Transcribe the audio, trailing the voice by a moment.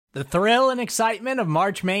The thrill and excitement of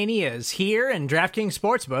March Mania is here, and DraftKings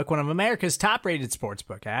Sportsbook, one of America's top-rated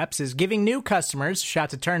sportsbook apps, is giving new customers a shot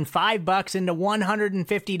to turn $5 into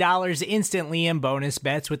 $150 instantly in bonus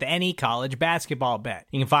bets with any college basketball bet.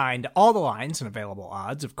 You can find all the lines and available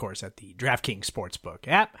odds, of course, at the DraftKings Sportsbook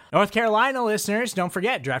app. North Carolina listeners, don't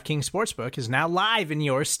forget, DraftKings Sportsbook is now live in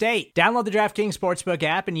your state. Download the DraftKings Sportsbook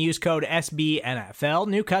app and use code SBNFL.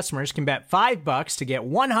 New customers can bet $5 to get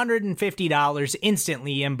 $150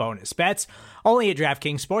 instantly in bonus bets, only at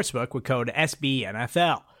DraftKings Sportsbook with code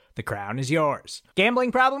SBNFL. The crown is yours.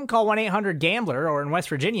 Gambling problem? Call 1-800-GAMBLER, or in West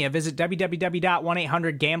Virginia, visit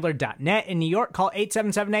www.1800gambler.net. In New York, call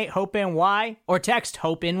 877-8-HOPE-NY or text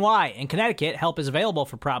HOPE-NY. In Connecticut, help is available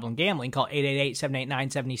for problem gambling. Call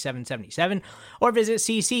 888-789-7777 or visit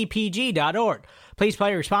ccpg.org. Please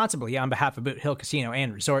play responsibly on behalf of Boot Hill Casino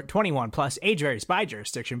and Resort. 21 plus, age varies by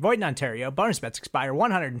jurisdiction. Void in Ontario. Bonus bets expire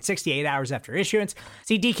 168 hours after issuance.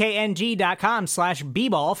 See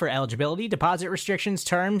dkng.com/bball for eligibility, deposit restrictions,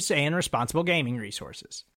 terms, and responsible gaming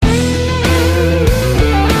resources.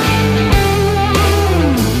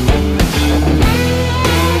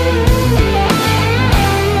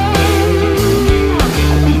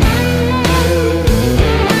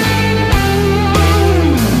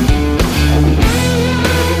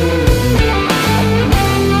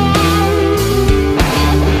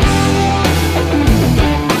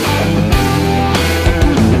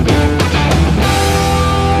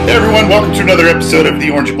 Hey everyone, welcome to another episode of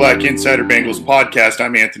the Orange and Black Insider Bengals podcast.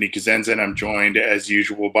 I'm Anthony Cosenza, and I'm joined as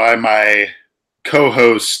usual by my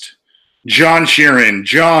co-host, John Sheeran.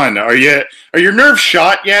 John, are your nerves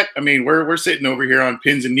shot yet? I mean, we're sitting over here on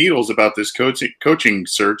pins and needles about this coaching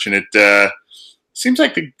search, and it seems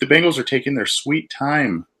like the Bengals are taking their sweet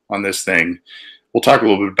time on this thing. We'll talk a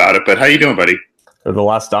little bit about it, but how you doing, buddy? Or the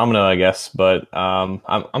last domino, I guess. But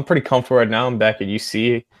I'm pretty comfortable right now. I'm back at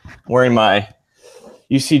UC, wearing my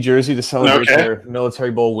UC jersey to celebrate their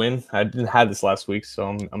Military Bowl win. I didn't have this last week,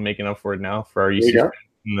 so I'm making up for it now for our UC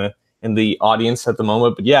in the audience at the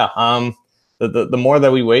moment. But yeah, the more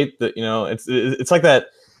that we wait, it's like that.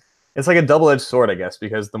 It's like a double-edged sword, I guess,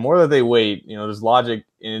 because the more that they wait, there's logic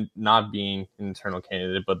in not being an internal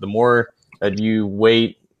candidate, but the more that you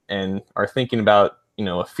wait and are thinking about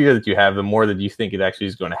a fear that you have, the more that you think it actually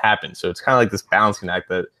is going to happen. So it's kind of like this balancing act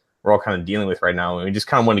that we're all kind of dealing with right now, and we just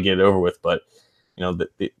kind of want to get it over with, but they're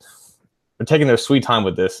taking their sweet time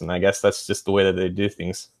with this, and I guess that's just the way that they do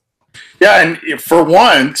things. Yeah, and for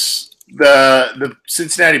once, the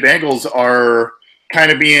Cincinnati Bengals are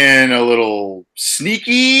kind of being a little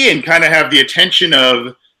sneaky and kind of have the attention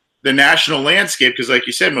of the national landscape because, like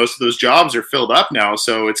you said, most of those jobs are filled up now.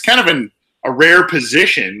 So it's kind of a rare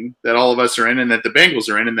position that all of us are in and that the Bengals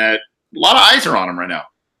are in, and that a lot of eyes are on them right now.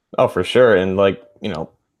 Oh, for sure. And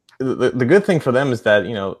the good thing for them is that,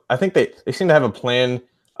 I think they seem to have a plan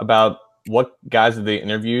about what guys that they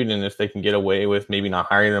interviewed and if they can get away with maybe not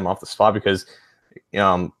hiring them off the spot, because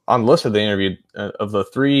on the list that they interviewed of the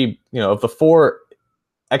four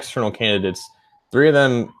external candidates, 3 of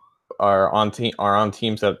them are on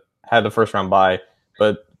teams that had the first round bye,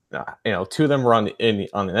 but 2 of them were on the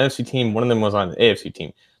NFC team, 1 of them was on the AFC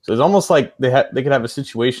team. So it's almost like they could have a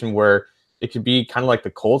situation where it could be kind of like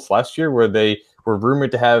the Colts last year, where they were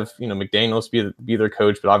rumored to have, McDaniels be their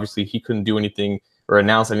coach, but obviously he couldn't do anything or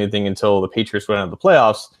announce anything until the Patriots went out of the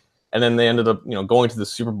playoffs. And then they ended up, going to the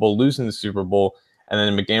Super Bowl, losing the Super Bowl. And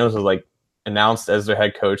then McDaniels was announced as their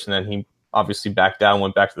head coach. And then he obviously backed down,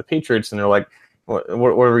 went back to the Patriots. And they're like, what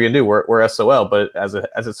are we going to do? We're SOL. But as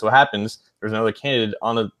it so happens, there's another candidate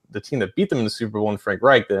on the team that beat them in the Super Bowl, and Frank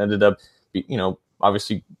Reich, that ended up,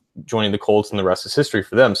 obviously joining the Colts, and the rest is history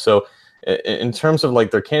for them. So in terms of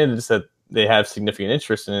their candidates that they have significant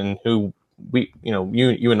interest in, who we,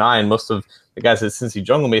 you and I, and most of the guys at Cincy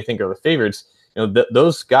Jungle may think are the favorites,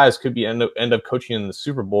 those guys could be end up coaching in the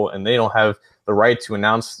Super Bowl, and they don't have the right to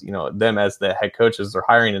announce, them as the head coaches they're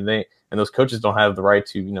hiring, and those coaches don't have the right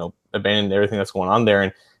to, abandon everything that's going on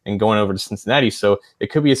there and going over to Cincinnati. So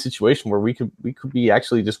it could be a situation where we could be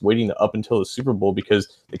actually just waiting up until the Super Bowl, because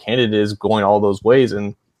the candidate is going all those ways,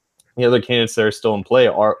 and the other candidates that are still in play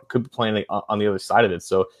could be playing on the other side of it.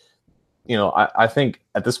 So, I think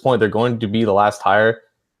at this point they're going to be the last hire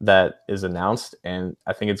that is announced, and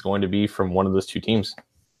I think it's going to be from one of those 2 teams.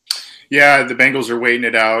 Yeah, the Bengals are waiting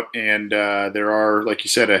it out, and there are, like you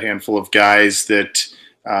said, a handful of guys that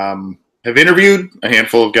have interviewed, a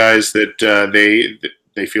handful of guys that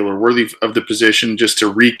they feel are worthy of the position. Just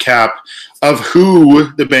to recap of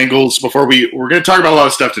who the Bengals, we're going to talk about a lot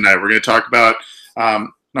of stuff tonight. We're going to talk about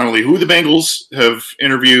not only who the Bengals have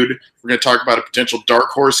interviewed, we're going to talk about a potential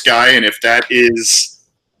dark horse guy, and if that is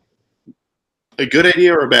a good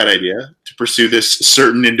idea or a bad idea to pursue this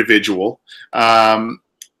certain individual.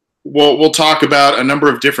 We'll talk about a number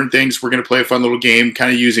of different things. We're going to play a fun little game,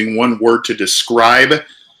 kind of using one word to describe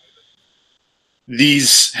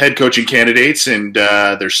these head coaching candidates and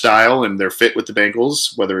their style and their fit with the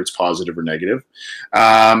Bengals, whether it's positive or negative.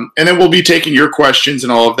 And then we'll be taking your questions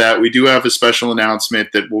and all of that. We do have a special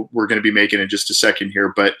announcement that we're going to be making in just a second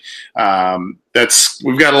here, but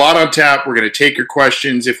we've got a lot on tap. We're going to take your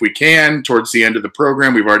questions if we can towards the end of the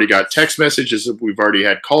program. We've already got text messages. We've already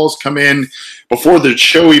had calls come in before the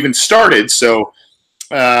show even started. So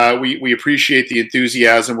we appreciate the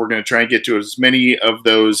enthusiasm. We're going to try and get to as many of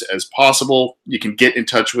those as possible. You can get in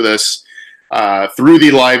touch with us through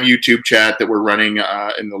the live YouTube chat that we're running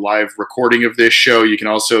in the live recording of this show. You can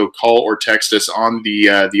also call or text us on the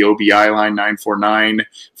OBI line,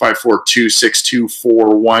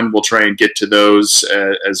 949-542-6241. We'll try and get to those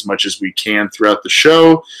as much as we can throughout the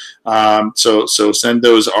show. So send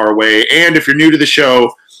those our way. And if you're new to the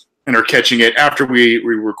show and are catching it after we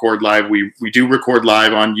record live, we do record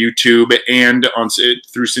live on YouTube and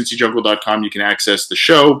through CincyJungle.com. You can access the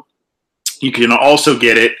show. You can also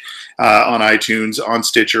get it on iTunes, on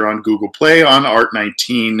Stitcher, on Google Play, on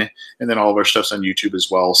Art19, and then all of our stuff's on YouTube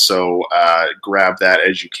as well. So grab that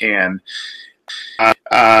as you can.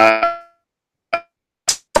 Dive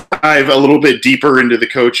a little bit deeper into the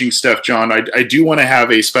coaching stuff, John. I do want to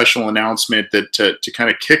have a special announcement that to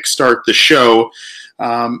kind of kickstart the show.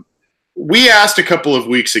 We asked a couple of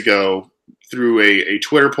weeks ago through a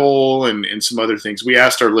Twitter poll and some other things. We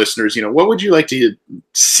asked our listeners, what would you like to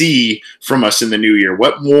see from us in the new year?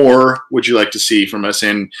 What more would you like to see from us?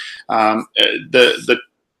 And the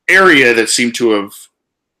area that seemed to have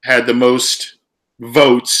had the most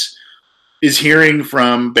votes is hearing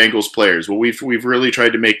from Bengals players. Well, we've really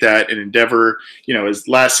tried to make that an endeavor. As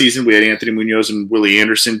last season we had Anthony Munoz and Willie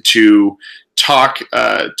Anderson to talk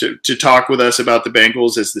with us about the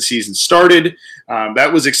Bengals as the season started.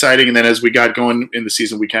 That was exciting. And then as we got going in the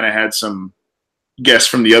season, we kind of had some guests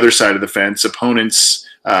from the other side of the fence, opponent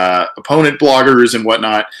bloggers and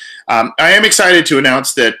whatnot. I am excited to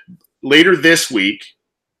announce that later this week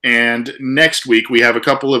and next week, we have a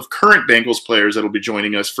couple of current Bengals players that will be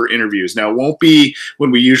joining us for interviews. Now, it won't be when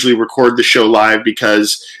we usually record the show live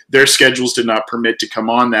because their schedules did not permit to come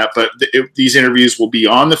on that. But these interviews will be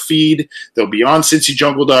on the feed. They'll be on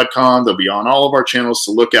CincyJungle.com. They'll be on all of our channels,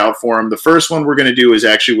 so look out for them. The first one we're going to do is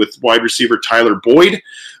actually with wide receiver Tyler Boyd.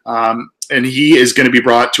 And he is going to be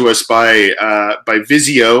brought to us by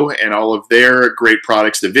Vizio and all of their great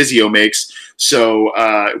products that Vizio makes. So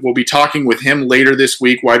we'll be talking with him later this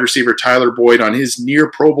week, wide receiver Tyler Boyd, on his near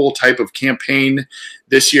Pro Bowl type of campaign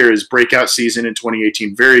this year, his breakout season in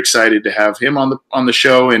 2018. Very excited to have him on the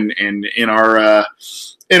show and in our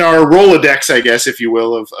Rolodex, I guess, if you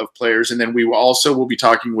will, of players. And then we will be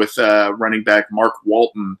talking with running back Mark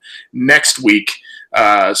Walton next week.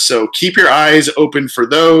 So keep your eyes open for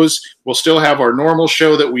those. We'll still have our normal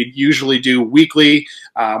show that we usually do weekly.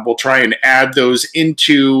 We'll try and add those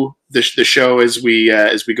into the show as we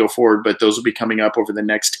go forward, but those will be coming up over the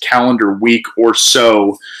next calendar week or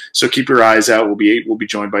so. So keep your eyes out. We'll be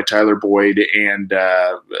joined by Tyler Boyd and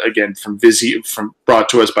again from Vizio, brought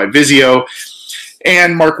to us by Vizio.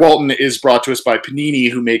 And Mark Walton is brought to us by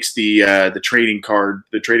Panini, who makes the trading card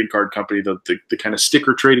company, the kind of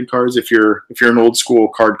sticker trading cards. If you're an old school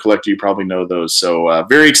card collector, you probably know those. So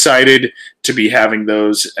very excited to be having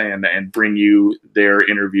those and bring you their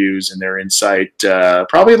interviews and their insight.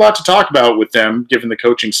 Probably a lot to talk about with them, given the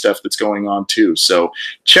coaching stuff that's going on too. So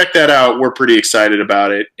check that out. We're pretty excited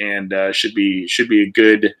about it, and should be a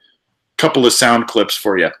good couple of sound clips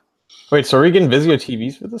for you. Wait, so are we getting Vizio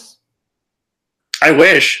TVs for this? I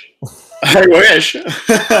wish. They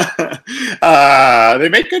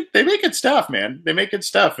make good stuff, man. They make good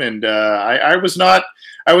stuff, and I was not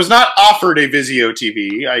offered a Vizio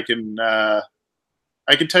TV. I can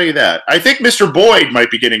tell you that. I think Mr. Boyd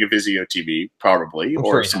might be getting a Vizio TV, probably,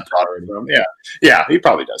 or some product from him. Yeah, he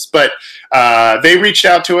probably does. But they reached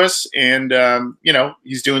out to us, and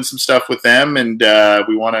he's doing some stuff with them, and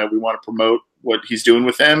we want to promote what he's doing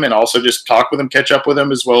with them, and also just talk with him, catch up with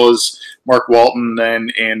him, as well as Mark Walton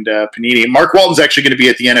and Panini. Mark Walton's actually going to be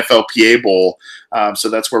at the NFLPA Bowl, so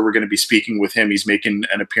that's where we're going to be speaking with him. He's making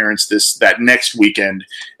an appearance that next weekend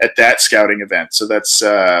at that scouting event, so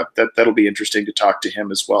that'll be interesting to talk to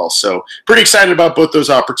him as well. So pretty excited about both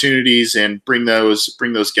those opportunities and bring those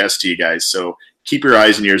guests to you guys. So keep your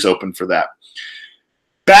eyes and ears open for that.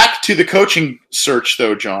 Back to the coaching search,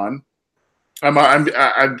 though, John.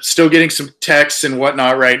 I'm still getting some texts and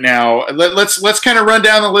whatnot right now. Let's kind of run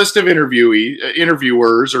down the list of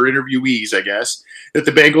interviewers or interviewees, I guess, that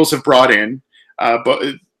the Bengals have brought in.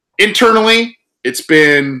 But internally, it's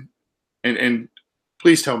been, and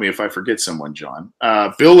please tell me if I forget someone, John.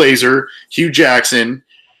 Bill Lazor, Hugh Jackson.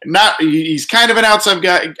 He's kind of an outside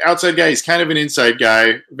guy. He's kind of an inside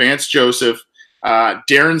guy. Vance Joseph,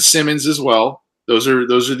 Darren Simmons as well. Those are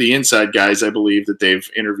the inside guys, I believe, that they've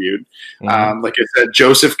interviewed. Mm-hmm. Like I said,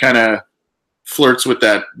 Joseph kind of flirts with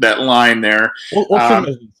that line there. We'll treat him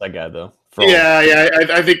as an inside guy, though.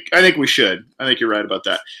 I think we should. I think you're right about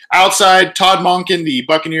that. Outside, Todd Monken, the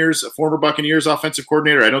former Buccaneers offensive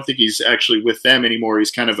coordinator. I don't think he's actually with them anymore.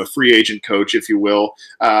 He's kind of a free agent coach, if you will.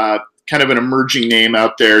 Kind of an emerging name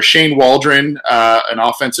out there. Shane Waldron, an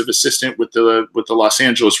offensive assistant with the Los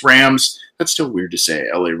Angeles Rams. That's still weird to say,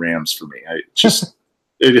 LA Rams for me.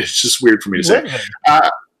 It's just weird for me to say.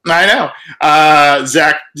 I know.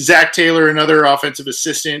 Zach Taylor, another offensive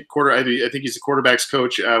assistant, I think he's a quarterback's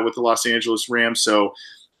coach with the Los Angeles Rams. So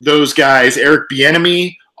those guys. Eric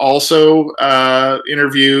Bieniemy also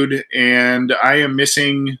interviewed, and I am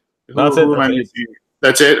missing. That's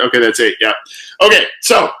it. Okay, that's it. Yeah. Okay,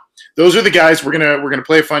 so those are the guys. We're gonna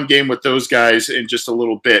play a fun game with those guys in just a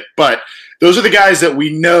little bit, but those are the guys that we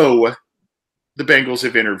know the Bengals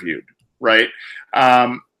have interviewed, right?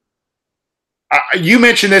 You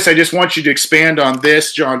mentioned this. I just want you to expand on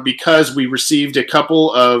this, John, because we received a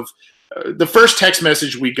couple of the first text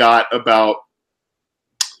message we got about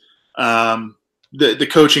the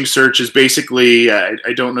coaching search is basically I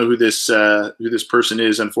don't know who this person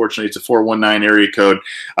is. Unfortunately, it's a 419 area code.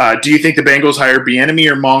 Do you think the Bengals hire Bieniemy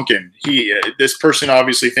or Monken? This person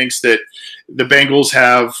obviously thinks that the Bengals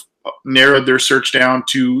have narrowed their search down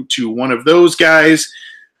to one of those guys.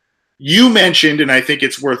 You mentioned, and I think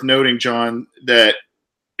it's worth noting, John, that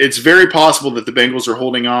it's very possible that the Bengals are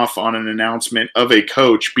holding off on an announcement of a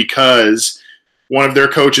coach because one of their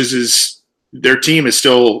coaches their team is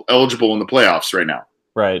still eligible in the playoffs right now.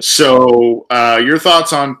 Right. So your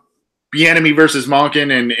thoughts on Bieniemy versus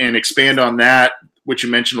Monken and expand on that, which you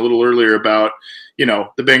mentioned a little earlier about,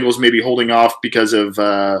 the Bengals maybe holding off because of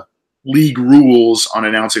league rules on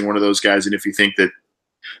announcing one of those guys, and if you think that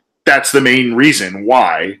that's the main reason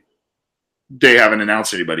why they haven't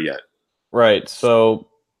announced anybody yet. Right. So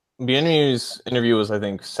Bieniemy's interview was, I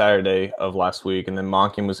think, Saturday of last week, and then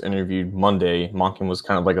Monken was interviewed Monday. Monken was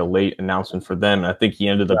kind of like a late announcement for them, and I think he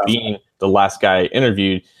ended up being the last guy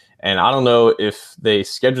interviewed. And I don't know if they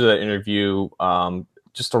scheduled that interview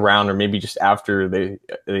just around or maybe just after they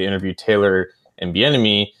interviewed Taylor and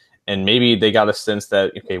Bieniemy, and maybe they got a sense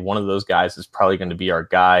that, okay, one of those guys is probably going to be our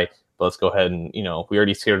guy, but let's go ahead and, we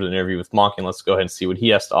already scheduled an interview with Monken. Let's go ahead and see what he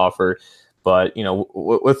has to offer. But,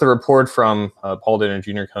 with the report from Paul Dehner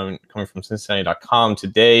Jr. coming from Cincinnati.com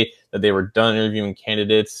today that they were done interviewing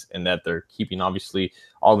candidates and that they're keeping, obviously,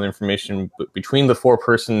 all the information between the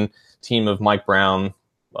four-person team of Mike Brown,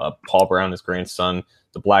 Paul Brown, his grandson,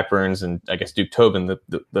 the Blackburns, and I guess Duke Tobin,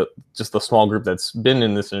 just the small group that's been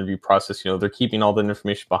in this interview process. They're keeping all the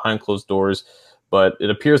information behind closed doors. But it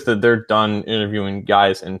appears that they're done interviewing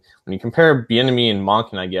guys. And when you compare Bieniemy and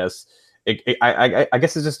Monken, I guess, I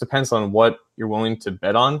guess it just depends on what you're willing to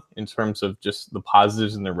bet on in terms of just the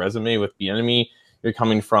positives in their resume. With Bieniemy, you're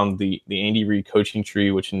coming from the Andy Reid coaching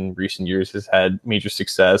tree, which in recent years has had major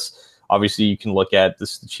success. Obviously, you can look at the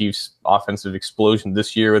Chiefs' offensive explosion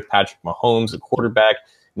this year with Patrick Mahomes, the quarterback,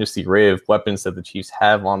 and just the array of weapons that the Chiefs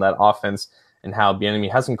have on that offense, and how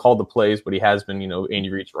Bieniemy hasn't called the plays, but he has been, Andy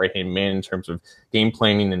Reid's right-hand man in terms of game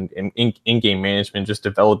planning and in-game management, just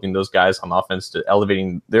developing those guys on offense to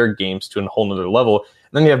elevating their games to a whole nother level.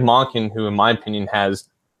 And then you have Monken, who, in my opinion, has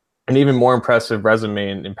an even more impressive resume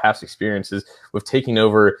and past experiences with taking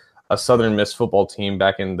over a Southern Miss football team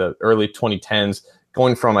back in the early 2010s,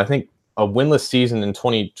 going from, I think, a winless season in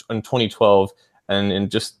 2012 and in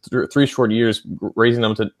just 3 short years, raising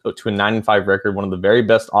them to a 9-5 record, one of the very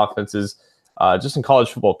best offenses just in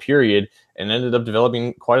college football, period, and ended up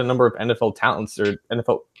developing quite a number of NFL talents or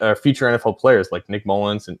future NFL players like Nick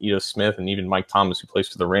Mullins and Ito Smith and even Mike Thomas, who plays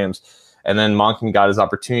for the Rams. And then Monken got his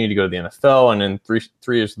opportunity to go to the NFL, and in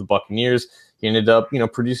three years with the Buccaneers, he ended up,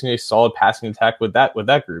 producing a solid passing attack with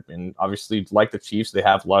that group. And obviously, like the Chiefs, they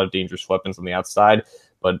have a lot of dangerous weapons on the outside,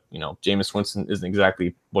 but Jameis Winston isn't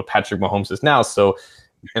exactly what Patrick Mahomes is now. So,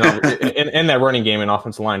 and that running game and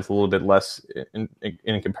offensive line is a little bit less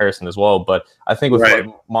in comparison as well. But I think with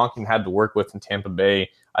what Monken had to work with in Tampa Bay,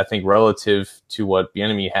 I think relative to what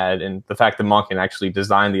Bieniemy had, and the fact that Monken actually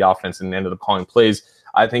designed the offense and ended up calling plays,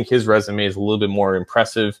 I think his resume is a little bit more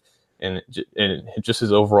impressive, and just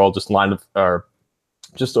his overall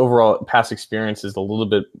overall past experience is a little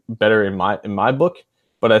bit better in my book.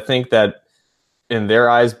 But I think that in their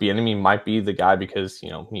eyes, Bieniemy might be the guy because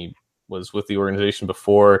he was with the organization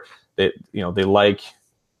before they like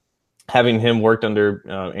having him worked under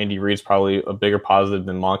Andy Reid's probably a bigger positive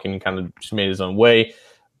than Monken, kind of just made his own way.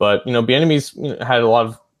 But Bieniemy's had a lot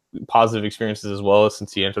of positive experiences as well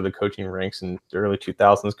since he entered the coaching ranks in the early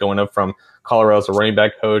 2000s, going up from Colorado as a running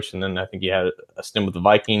back coach, and then I think he had a stint with the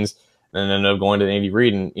Vikings, and then ended up going to Andy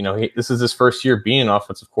Reid. And this is his first year being an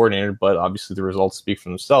offensive coordinator, but obviously the results speak for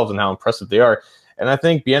themselves and how impressive they are. And I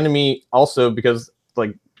think Bieniemy also, because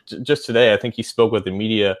just today, I think he spoke with the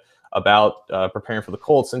media about preparing for the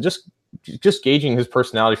Colts, and just gauging his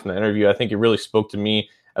personality from the interview. I think it really spoke to me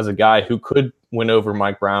as a guy who could win over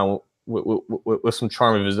Mike Brown with some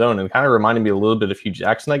charm of his own, and kind of reminded me a little bit of Hugh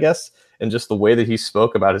Jackson, I guess, and just the way that he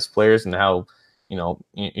spoke about his players and how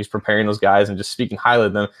he's preparing those guys and just speaking highly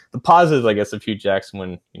of them. The positives, I guess, of Hugh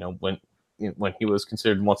Jackson when he was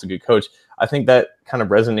considered once a good coach, I think that kind of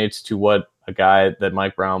resonates to what a guy that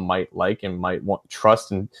Mike Brown might like and might want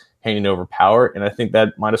trust in handing over power, and I think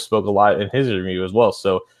that might have spoke a lot in his interview as well.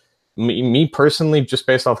 So me personally, just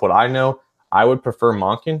based off what I know, I would prefer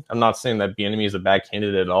Monken. I'm not saying that Bieniemy is a bad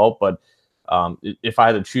candidate at all, but if I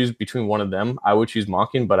had to choose between one of them, I would choose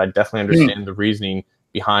Monken. But I definitely understand the reasoning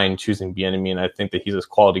behind choosing Bieniemy, and I think that he's a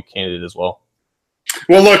quality candidate as well.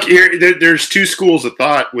 Well, look, there's two schools of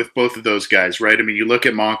thought with both of those guys, right? I mean, you look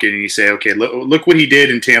at Monken and you say, okay, look what he did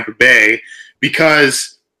in Tampa Bay,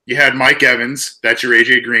 because you had Mike Evans, that's your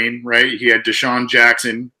AJ Green, right? He had Deshaun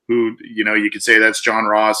Jackson, who you could say that's John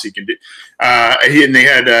Ross. He can do, and they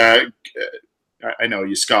had. I know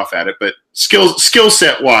you scoff at it, but skill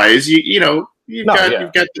set wise, you've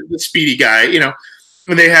got the speedy guy.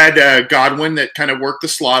 When they had Godwin that kind of worked the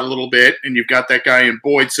slot a little bit, and you've got that guy in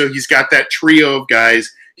Boyd, so he's got that trio of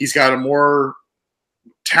guys. He's got a more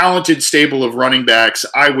talented stable of running backs,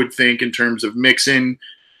 I would think, in terms of Mixon,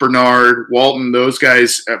 Bernard, Walton, those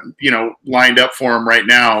guys, lined up for him right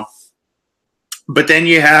now. But then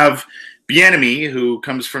you have Bieniemy, who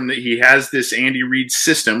comes from he has this Andy Reid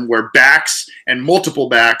system where backs and multiple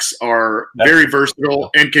backs are very versatile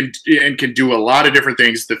and can do a lot of different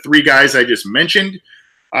things. The three guys I just mentioned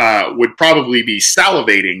would probably be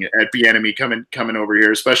salivating at Bieniemy coming over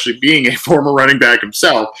here, especially being a former running back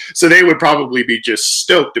himself. So they would probably be just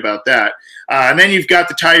stoked about that. And then you've got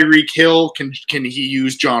the Tyreek Hill. Can he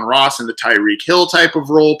use John Ross in the Tyreek Hill type of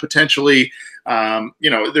role potentially?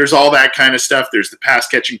 There's all that kind of stuff. There's the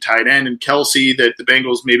pass-catching tight end and Kelsey that the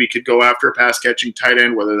Bengals maybe could go after a pass-catching tight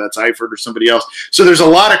end, whether that's Eifert or somebody else. So there's a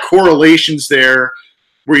lot of correlations there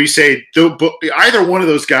where you say either one of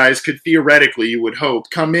those guys could theoretically, you would hope,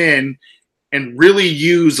 come in and really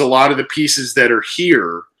use a lot of the pieces that are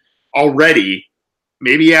here already.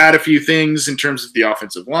 Maybe add a few things in terms of the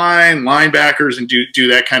offensive line, linebackers, and do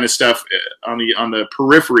that kind of stuff on the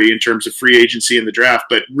periphery in terms of free agency in the draft,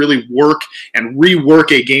 but really work and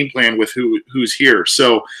rework a game plan with who's here.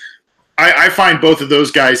 So I find both of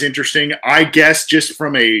those guys interesting. I guess just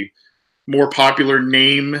from a more popular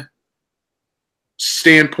name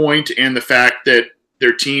standpoint, and the fact that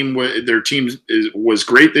their team was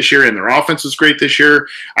great this year and their offense was great this year,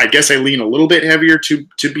 I guess I lean a little bit heavier to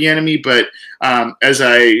Bieniemy. But as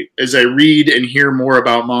I read and hear more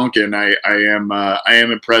about Monken, I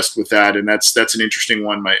am impressed with that, and that's an interesting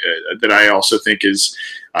one that I also think is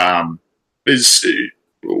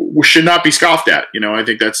should not be scoffed at. I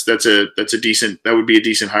think that would be a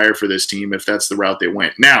decent hire for this team if that's the route they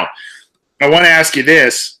went. Now, I want to ask you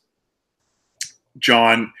this,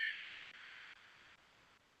 John.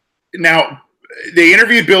 Now, they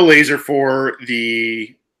interviewed Bill Lazor for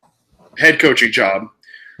the head coaching job.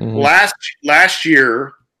 Mm-hmm. Last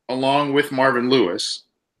year, along with Marvin Lewis,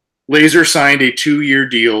 Lazor signed a 2-year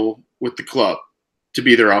deal with the club to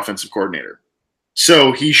be their offensive coordinator.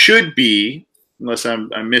 So he should be, unless I'm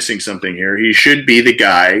missing something here, he should be the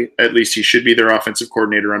guy, at least he should be their offensive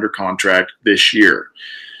coordinator under contract this year.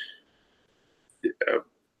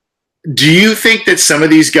 Do you think that some of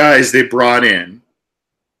these guys they brought in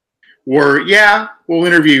we'll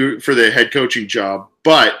interview for the head coaching job,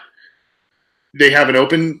 but they have an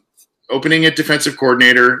opening at defensive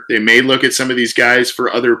coordinator. They may look at some of these guys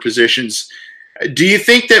for other positions. Do you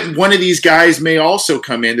think that one of these guys may also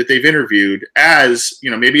come in that they've interviewed as,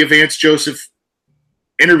 maybe a Vance Joseph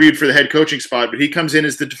interviewed for the head coaching spot, but he comes in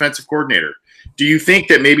as the defensive coordinator? Do you think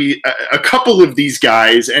that maybe a couple of these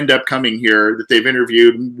guys end up coming here that they've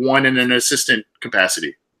interviewed, one in an assistant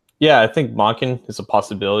capacity? Yeah, I think Monken is a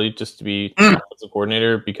possibility just to be offensive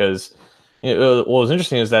coordinator, because what was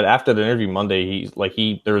interesting is that after the interview Monday,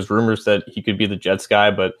 there was rumors that he could be the Jets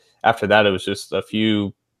guy, but after that it was just a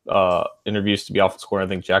few interviews to be offensive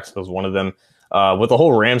coordinator. I think Jacksonville was one of them. With the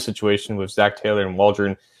whole Rams situation with Zach Taylor and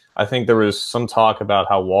Waldron, I think there was some talk about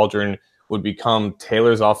how Waldron would become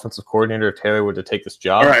Taylor's offensive coordinator if Taylor were to take this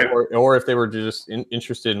job, Right. or if they were just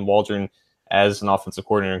interested in Waldron as an offensive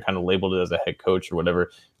coordinator and kind of labeled it as a head coach or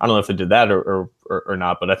whatever. I don't know if they did that or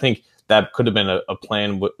not, but I think that could have been a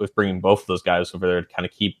plan with bringing both of those guys over there to kind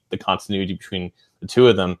of keep the continuity between the two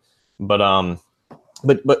of them. But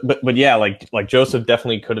yeah, like Joseph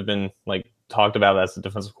definitely could have been like talked about as the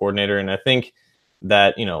defensive coordinator, and I think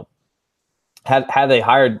that had they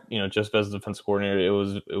hired Joseph as a defensive coordinator, it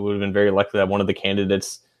would have been very likely that one of the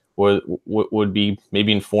candidates would be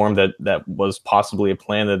maybe informed that was possibly a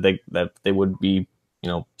plan that they would be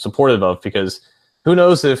supportive of, because who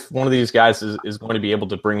knows if one of these guys is going to be able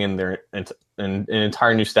to bring in an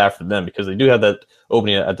entire new staff for them, because they do have that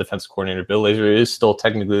opening at defensive coordinator. Bill Lazor is still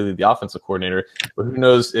technically the offensive coordinator, but who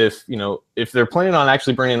knows if they're planning on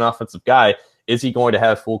actually bringing an offensive guy, is he going to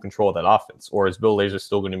have full control of that offense, or is Bill Lazor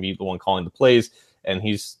still going to be the one calling the plays, and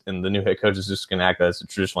the new head coach is just going to act as a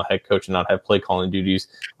traditional head coach and not have play calling duties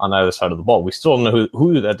on either side of the ball? We still don't know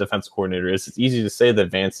who that defensive coordinator is. It's easy to say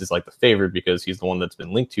that Vance is like the favorite because he's the one that's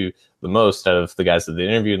been linked to the most out of the guys that they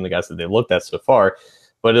interviewed and the guys that they looked at so far.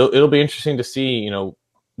 But it'll be interesting to see,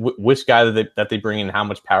 which guy that they bring in, how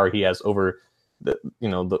much power he has over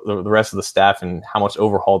the rest of the staff, and how much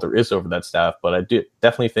overhaul there is over that staff. But I do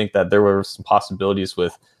definitely think that there were some possibilities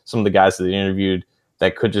with some of the guys that they interviewed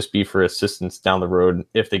that could just be for assistance down the road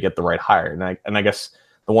if they get the right hire. And I guess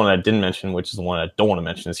the one I didn't mention, which is the one I don't want to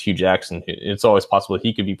mention, is Hugh Jackson. It's always possible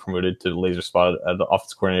he could be promoted to the Lazor spot as the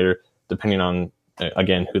offensive coordinator, depending on,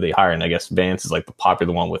 again, who they hire. And I guess Vance is like the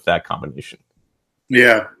popular one with that combination.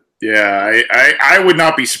 Yeah. I would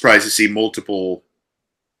not be surprised to see multiple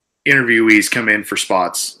interviewees come in for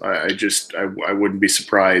spots. I wouldn't be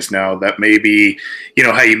surprised. Now, that may be,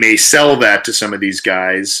 how you may sell that to some of these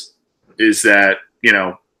guys is that,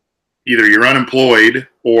 either you're unemployed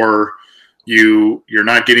or you're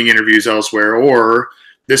not getting interviews elsewhere, or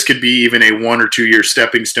this could be even a 1 or 2 year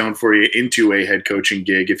stepping stone for you into a head coaching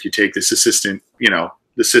gig. If you take this assistant, the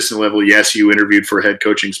assistant level, yes, you interviewed for a head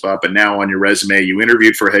coaching spot, but now on your resume, you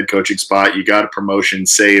interviewed for a head coaching spot, you got a promotion,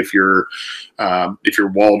 say if you're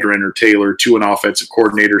Waldron or Taylor, to an offensive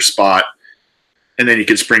coordinator spot, and then you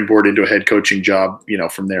can springboard into a head coaching job,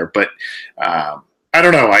 from there. But I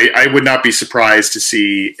don't know. I would not be surprised to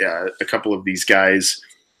see a couple of these guys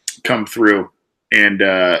come through and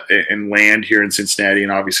land here in Cincinnati.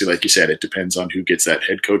 And obviously, like you said, it depends on who gets that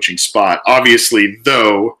head coaching spot. Obviously,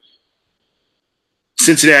 though,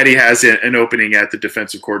 Cincinnati has an opening at the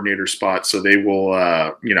defensive coordinator spot, so they will,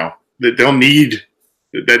 they'll need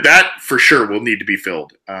that for sure will need to be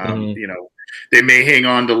filled. They may hang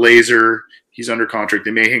on to Lazor. He's under contract.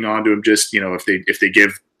 They may hang on to him just, if they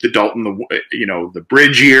give the Dalton the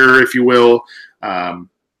bridge year, if you will,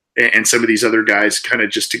 and some of these other guys kind of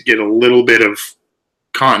just to get a little bit of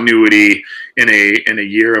continuity in a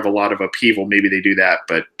year of a lot of upheaval. Maybe they do that,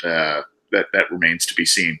 but that remains to be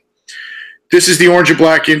seen. This is the Orange and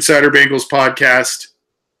Black Insider Bengals podcast.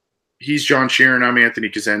 He's John Sheeran. I'm Anthony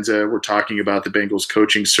Cosenza. We're talking about the Bengals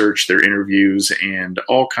coaching search, their interviews, and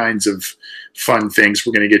all kinds of fun things.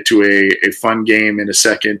 We're going to get to a fun game in a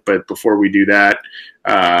second, but before we do that,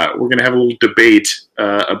 we're going to have a little debate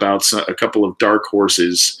about a couple of dark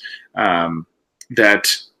horses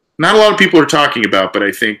that not a lot of people are talking about, but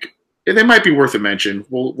I think they might be worth a mention.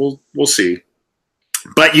 We'll see.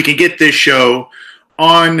 But you can get this show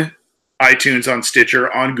on iTunes, on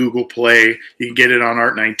Stitcher, on Google Play. You can get it on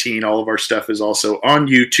Art19. All of our stuff is also on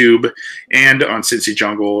YouTube and on Cincy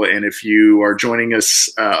Jungle. And if you are joining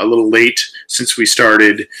us a little late since we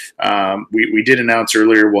started, we did announce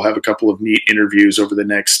earlier we'll have a couple of neat interviews over the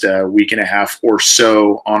next week and a half or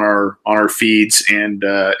so on our feeds. And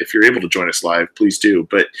if you're able to join us live, please do.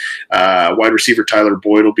 But wide receiver Tyler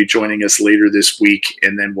Boyd will be joining us later this week,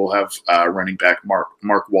 and then we'll have running back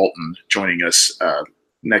Mark Walton joining us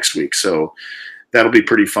next week. So that'll be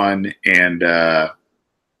pretty fun, and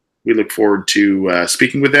we look forward to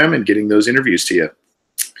speaking with them and getting those interviews to you.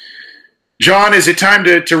 John, is it time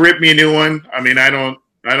to rip me a new one? I mean, I don't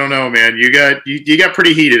know, man. You got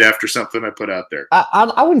pretty heated after something I put out there.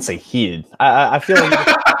 I wouldn't say heated. I feel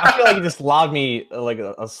like you just lobbed me like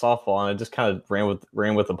a softball, and I just kind of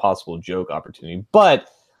ran with a possible joke opportunity. But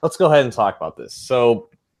let's go ahead and talk about this. So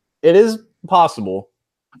it is possible.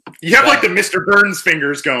 You have like the Mr. Burns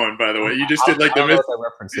fingers going, by the way. You just did like the Mr.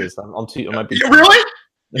 references. I might be really?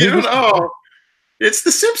 You don't know? It's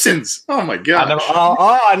The Simpsons. Oh my god!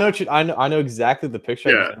 I know exactly the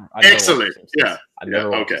picture. Yeah, excellent. Yeah.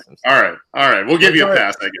 Okay. All right. We'll give you a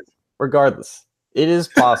pass, I guess. Regardless, it is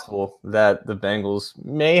possible that the Bengals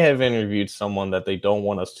may have interviewed someone that they don't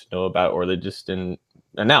want us to know about, or they just didn't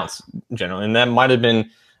announce in general, and that might have been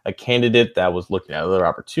a candidate that was looking at other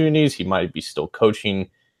opportunities. He might be still coaching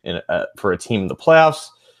for a team in the playoffs,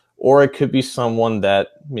 or it could be someone that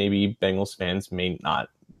maybe Bengals fans may not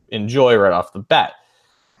enjoy right off the bat.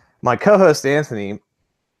 My co-host Anthony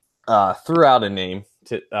threw out a name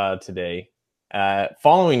today.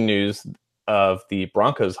 Following news of the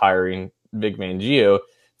Broncos hiring Vic Fangio,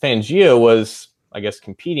 Fangio was, I guess,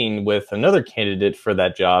 competing with another candidate for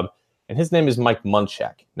that job, and his name is Mike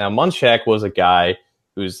Munchak. Now, Munchak was a guy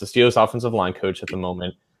who's the Steelers offensive line coach at the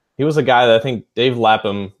moment. He was a guy that I think Dave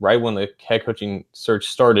Lapham, right when the head coaching search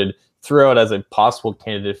started, threw out as a possible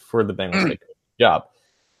candidate for the Bengals head coaching job.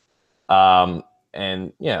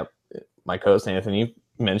 And yeah, my co-host Anthony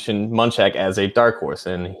mentioned Munchak as a dark horse,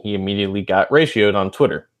 and he immediately got ratioed on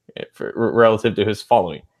Twitter relative to his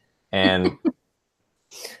following. And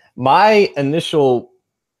my initial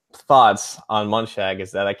thoughts on Munchak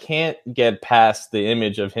is that I can't get past the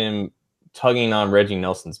image of him tugging on Reggie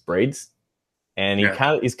Nelson's braids. And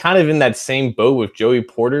he's kind of in that same boat with Joey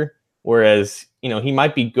Porter, whereas, he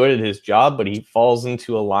might be good at his job, but he falls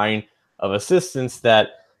into a line of assistants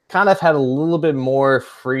that kind of had a little bit more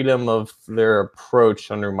freedom of their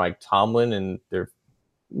approach under Mike Tomlin and their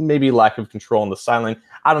maybe lack of control on the sideline.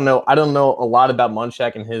 I don't know a lot about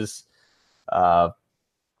Munchak and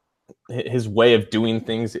his way of doing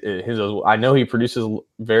things. I know he produces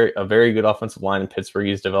a very good offensive line in Pittsburgh.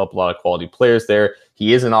 He's developed a lot of quality players there.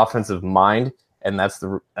 He is an offensive mind, and that's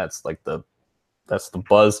the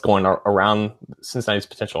buzz going around Cincinnati's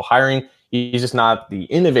potential hiring. He's just not the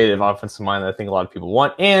innovative offensive mind that I think a lot of people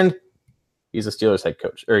want, and he's a Steelers head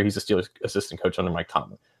coach, or he's a Steelers assistant coach under Mike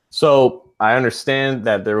Tomlin. So I understand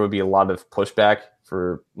that there would be a lot of pushback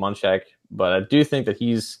for Munchak, but I do think that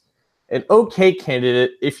he's an okay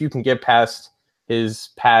candidate if you can get past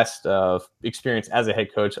his past experience as a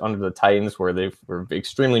head coach under the Titans, where they were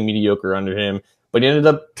extremely mediocre under him, but he ended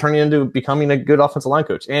up turning into becoming a good offensive line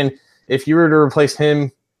coach. And if you were to replace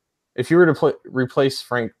him, replace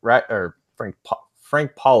Frank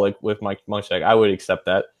Pollock with Mike Munchak, I would accept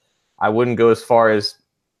that. I wouldn't go as far as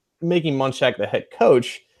making Munchak the head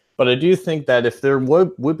coach, but I do think that if there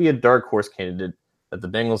would be a dark horse candidate that the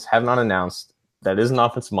Bengals have not announced that is an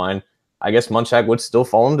offensive mind, I guess Munchak would still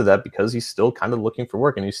fall into that because he's still kind of looking for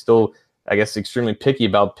work, and he's still, I guess, extremely picky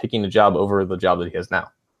about picking a job over the job that he has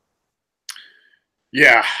now.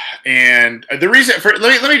 Yeah, and the reason for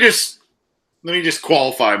let me just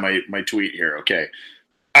qualify my tweet here, okay?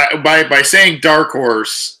 By saying dark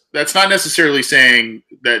horse, that's not necessarily saying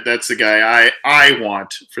that that's the guy I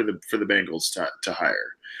want for the Bengals to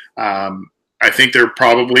hire. I think there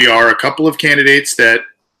probably are a couple of candidates that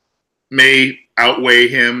may outweigh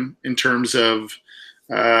him in terms of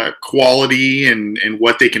quality and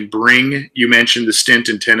what they can bring. You mentioned the stint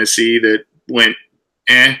in Tennessee that went.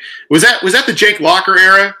 Was that the Jake Locker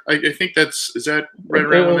era? I think is that right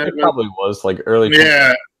around that? It probably was like early.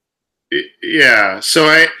 Yeah, yeah.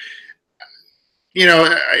 So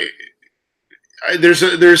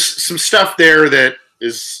there's some stuff there that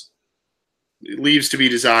leaves to be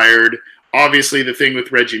desired. Obviously, the thing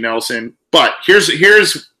with Reggie Nelson. But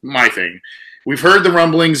here's my thing. We've heard the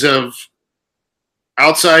rumblings of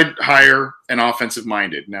outside hire and offensive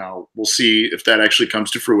minded. Now we'll see if that actually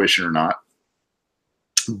comes to fruition or not.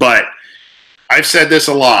 But I've said this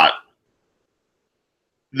a lot.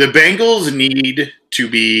 The Bengals need to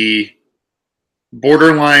be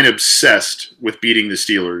borderline obsessed with beating the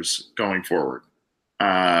Steelers going forward.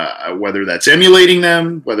 Whether that's emulating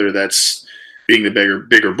them, whether that's being the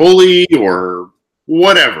bigger bully, or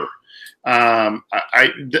whatever.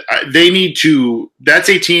 They need to. That's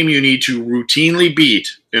a team you need to routinely beat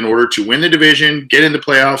in order to win the division, get in the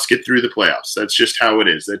playoffs, get through the playoffs. That's just how it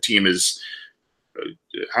is. That team is.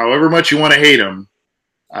 However much you want to hate them,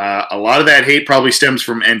 a lot of that hate probably stems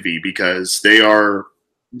from envy because they are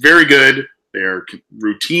very good. They are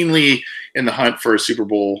routinely in the hunt for a Super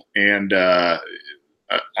Bowl, and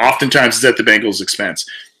oftentimes it's at the Bengals' expense.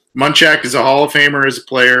 Munchak is a Hall of Famer as a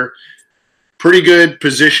player, pretty good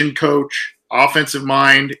position coach, offensive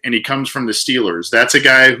mind, and he comes from the Steelers. That's a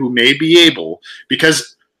guy who may be able,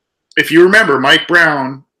 because if you remember, Mike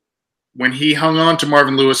Brown, when he hung on to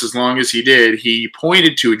Marvin Lewis as long as he did, he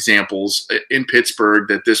pointed to examples in Pittsburgh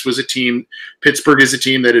that this was a team. Pittsburgh is a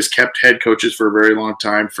team that has kept head coaches for a very long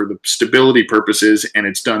time for the stability purposes, and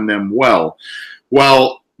it's done them well.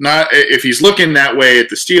 Well, not if he's looking that way at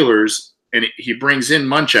the Steelers and he brings in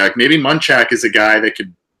Munchak, maybe Munchak is a guy that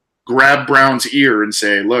could grab Brown's ear and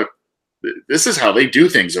say, look, this is how they do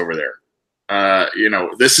things over there.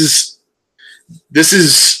 This is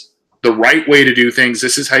the right way to do things.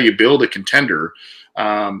 This is how you build a contender.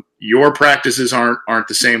 Your practices aren't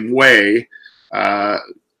the same way.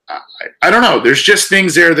 I don't know. There's just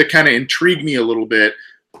things there that kind of intrigue me a little bit.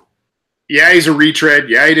 Yeah, he's a retread.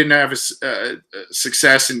 Yeah, he didn't have a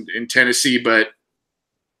success in Tennessee, but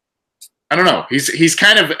I don't know. He's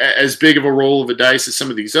kind of as big of a roll of a dice as some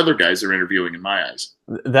of these other guys they're interviewing in my eyes.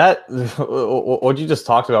 That what you just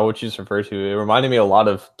talked about, what you just referred to, it reminded me a lot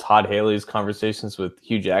of Todd Haley's conversations with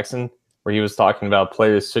Hugh Jackson, where he was talking about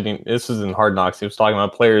players sitting. This is in Hard Knocks. He was talking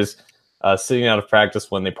about players sitting out of practice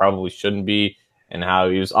when they probably shouldn't be, and how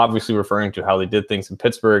he was obviously referring to how they did things in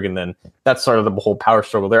Pittsburgh, and then that started the whole power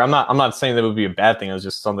struggle there. I'm not saying that would be a bad thing. It was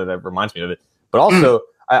just something that reminds me of it. But also,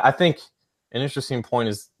 I think an interesting point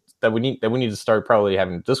is that we need to start probably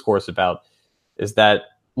having a discourse about is that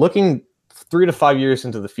looking 3 to 5 years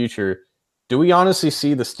into the future, do we honestly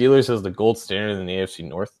see the Steelers as the gold standard in the AFC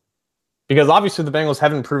North? Because obviously the Bengals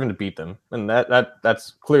haven't proven to beat them, and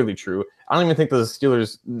that's clearly true. I don't even think the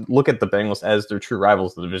Steelers look at the Bengals as their true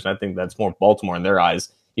rivals of the division. I think that's more Baltimore in their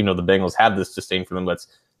eyes, even though the Bengals have this disdain for them. That's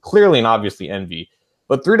clearly and obviously envy.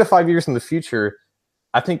 But 3 to 5 years in the future,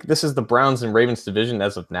 I think this is the Browns and Ravens division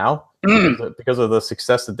as of now because of the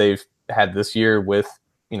success that they've had this year with,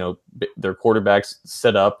 their quarterbacks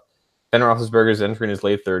set up. Ben Roethlisberger is entering his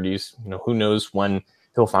late 30s. Who knows when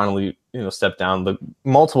he'll finally, step down. The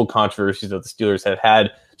multiple controversies that the Steelers have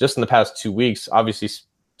had just in the past 2 weeks obviously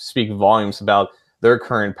speak volumes about their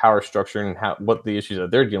current power structure and what the issues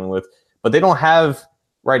that they're dealing with. But they don't have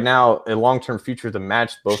right now a long-term future to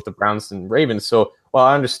match both the Browns and Ravens. So while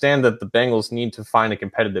I understand that the Bengals need to find a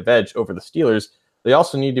competitive edge over the Steelers, they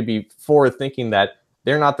also need to be forward thinking that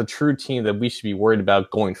they're not the true team that we should be worried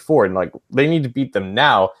about going forward. And like, they need to beat them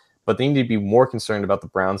now, but they need to be more concerned about the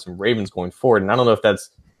Browns and Ravens going forward. And I don't know if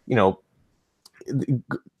that's, I don't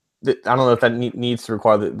know if that needs to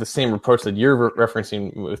require the same approach that you're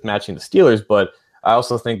referencing with matching the Steelers, but I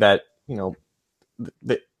also think that,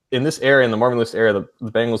 in this era, in the Marvin Lewis era,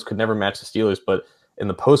 the Bengals could never match the Steelers, but in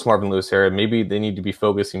the post-Marvin Lewis era, maybe they need to be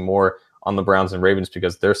focusing more on the Browns and Ravens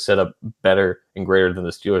because they're set up better and greater than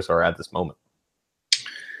the Steelers are at this moment.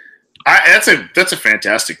 That's a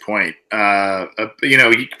fantastic point.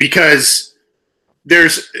 Because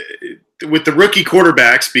there's with the rookie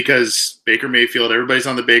quarterbacks, because Baker Mayfield, everybody's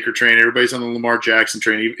on the Baker train, everybody's on the Lamar Jackson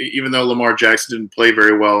train, even though Lamar Jackson didn't play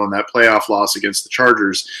very well in that playoff loss against the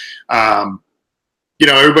Chargers.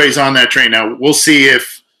 Everybody's on that train. Now, we'll see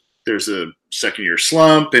if there's a second-year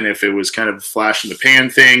slump and if it was kind of a flash-in-the-pan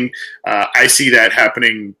thing. I see that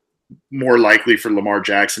happening more likely for Lamar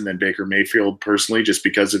Jackson than Baker Mayfield personally, just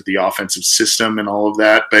because of the offensive system and all of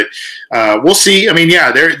that. But we'll see. I mean,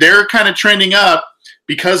 yeah, they're kind of trending up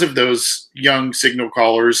because of those young signal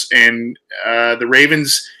callers. And the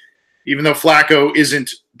Ravens, even though Flacco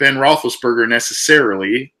isn't Ben Roethlisberger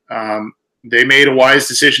necessarily, they made a wise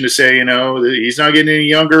decision to say, he's not getting any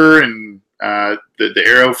younger, and the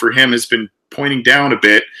arrow for him has been pointing down a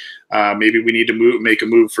bit. Maybe we need to make a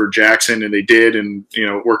move for Jackson, and they did, and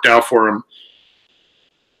it worked out for him.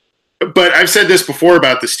 But I've said this before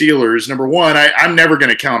about the Steelers. Number one, I'm never going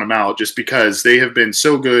to count them out just because they have been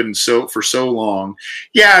so good and for so long.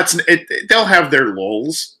 Yeah, they'll have their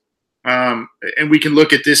lulls, and we can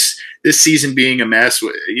look at this season being a mess.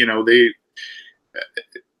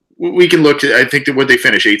 We can look at, I think that what they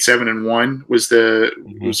finished 8-7-1 was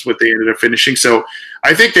what they ended up finishing. So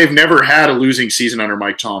I think they've never had a losing season under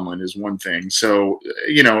Mike Tomlin is one thing. So,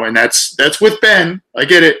 and that's with Ben, I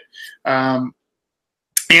get it.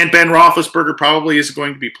 And Ben Roethlisberger probably isn't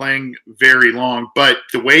going to be playing very long, but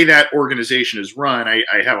the way that organization is run, I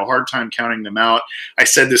have a hard time counting them out. I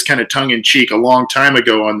said this kind of tongue in cheek a long time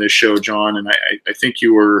ago on this show, John, and I think it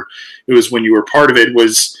was when you were part of it,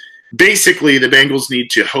 was basically the Bengals need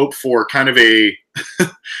to hope for kind of a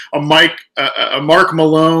Mark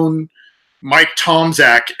Malone, Mike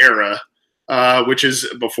Tomczak era, which is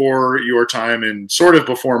before your time and sort of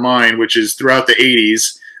before mine, which is throughout the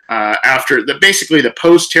 80s, after basically the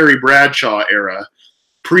post-Terry Bradshaw era,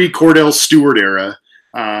 pre-Cordell Stewart era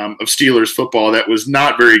of Steelers football that was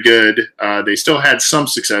not very good. They still had some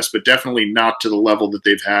success, but definitely not to the level that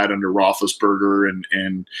they've had under Roethlisberger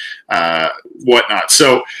and whatnot.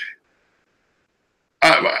 So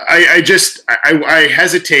I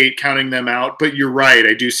hesitate counting them out, but you're right.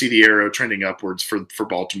 I do see the arrow trending upwards for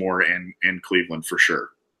Baltimore and Cleveland for sure.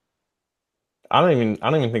 I don't even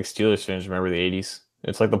think Steelers fans remember the 80s.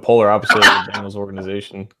 It's like the polar opposite of the Bengals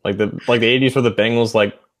organization. Like the 80s for the Bengals,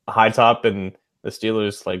 like high top, and the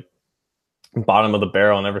Steelers like bottom of the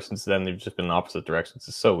barrel. And ever since then, they've just been in opposite directions.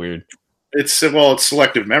 It's so weird. It's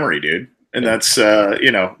selective memory, dude. And that's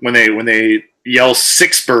when they yell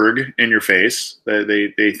Sixburg in your face,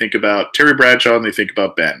 they think about Terry Bradshaw and they think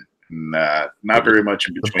about Ben. And, not very much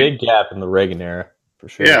in between. The big gap in the Reagan era. for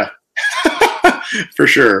sure. Yeah, for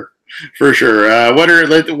sure, for sure. What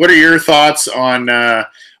are your thoughts on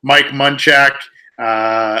Mike Munchak?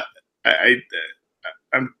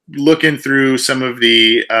 I'm looking through some of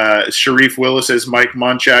the Sharif Willis says Mike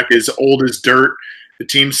Munchak is old as dirt. The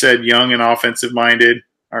team said young and offensive minded.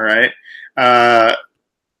 All right.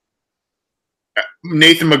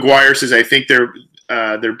 Nathan McGuire says I think they're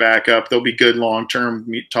back up. They'll be good long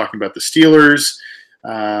term. Talking about the Steelers.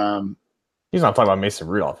 He's not talking about Mason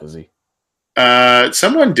Rudolph, is he?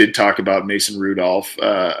 Someone did talk about Mason Rudolph.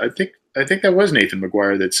 I think that was Nathan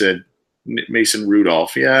McGuire that said Mason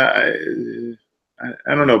Rudolph. Yeah,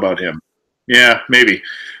 I don't know about him. Yeah, maybe.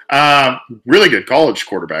 Really good college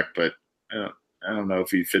quarterback, but I don't know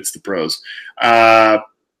if he fits the pros.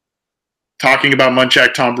 Talking about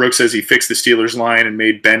Munchak, Tom Brooks says he fixed the Steelers line and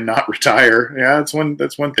made Ben not retire. Yeah, that's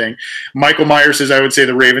one thing. Michael Myers says I would say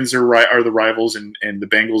the Ravens are the rivals and the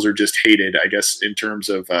Bengals are just hated, I guess, in terms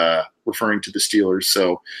of referring to the Steelers.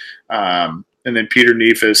 So, and then Peter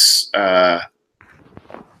Neefus, I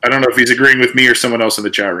don't know if he's agreeing with me or someone else in the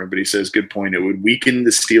chat room, but he says, good point. It would weaken the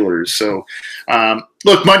Steelers. So,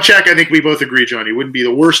 look, Munchak, I think we both agree, John. He wouldn't be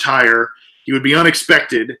the worst hire. He would be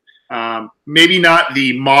unexpected. Maybe not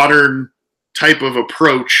the modern type of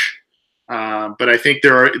approach, but I think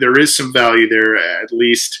there is some value there, at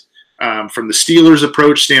least from the Steelers'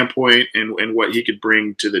 approach standpoint, and what he could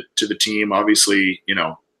bring to the team. Obviously,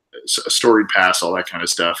 a storied pass, all that kind of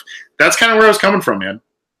stuff. That's kind of where I was coming from, man.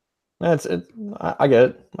 That's it. I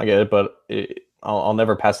get it, but I'll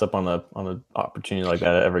never pass up on an opportunity like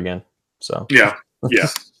that ever again. So yeah. Yeah.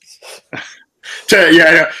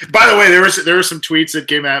 By the way, there were some tweets that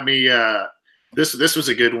came at me. This was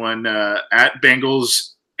a good one. At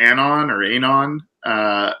Bengals Anon.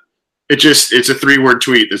 It's a 3-word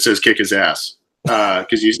tweet that says "kick his ass"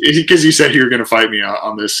 because you said you were going to fight me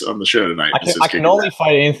on the show tonight. I can only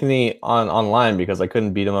fight Anthony online because I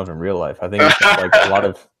couldn't beat him up in real life. I think he's got like a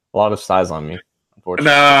lot of size on me. Unfortunately,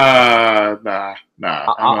 nah.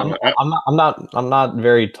 I'm not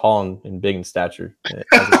very tall and big in stature.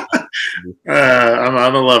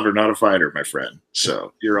 I'm a lover, not a fighter, my friend.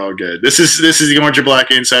 So you're all good. This is the Orange and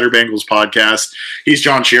Black Insider Bengals podcast. He's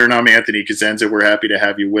John Sheeran. I'm Anthony Cosenza. We're happy to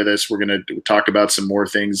have you with us. We're going to talk about some more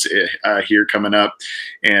things here coming up,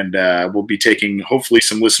 and we'll be taking hopefully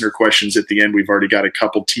some listener questions at the end. We've already got a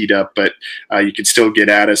couple teed up, but you can still get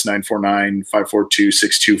at us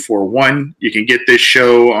 949-542-6241. You can get this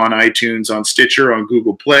show on iTunes, on Stitcher, on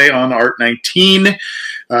Google Play, on Art19.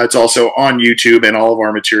 It's also on YouTube, and all of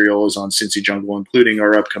our material is on Cincy Jungle, including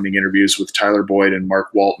our upcoming interviews with Tyler Boyd and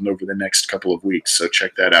Mark Walton over the next couple of weeks. So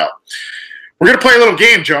check that out. We're going to play a little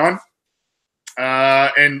game, John,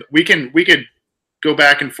 and we could go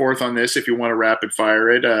back and forth on this if you want to rapid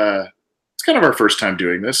fire it. It's kind of our first time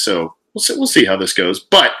doing this, so we'll see how this goes.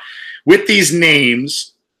 But with these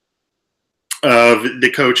names of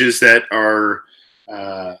the coaches that are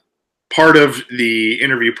part of the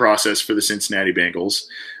interview process for the Cincinnati Bengals,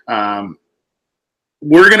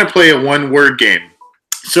 we're going to play a one-word game.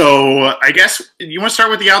 So I guess you want to start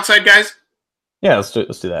with the outside guys? Yeah, let's do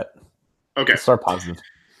that. Okay. Let's start positive.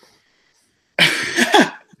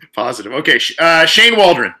 Positive. Okay. Shane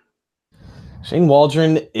Waldron. Shane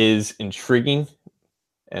Waldron is intriguing.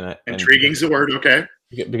 Intriguing's the word. Okay.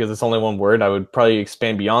 Because it's only one word. I would probably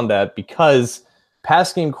expand beyond that because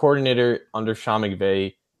pass game coordinator under Sean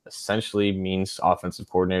McVay essentially means offensive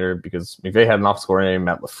coordinator because McVay had an offensive coordinator,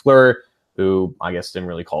 Matt LaFleur, who I guess didn't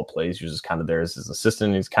really call plays. He was just kind of there as his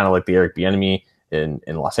assistant. He's kind of like the Eric Bieniemy in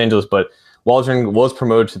Los Angeles. But Waldron was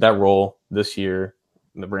promoted to that role this year.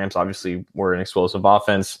 The Rams obviously were an explosive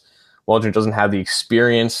offense. Waldron doesn't have the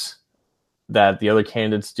experience that the other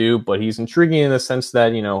candidates do, but he's intriguing in the sense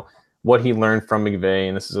that, what he learned from McVay,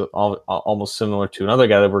 and this is almost similar to another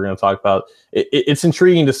guy that we're going to talk about. It's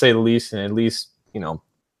intriguing to say the least, and at least,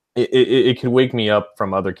 it could wake me up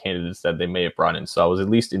from other candidates that they may have brought in. So I was at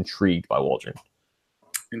least intrigued by Waldron.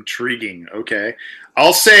 Intriguing. Okay.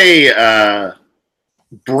 I'll say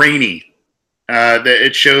brainy. That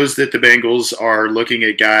it shows that the Bengals are looking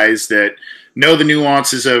at guys that know the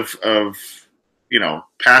nuances of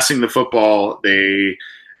passing the football. They,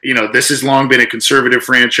 this has long been a conservative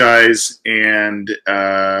franchise, and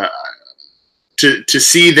to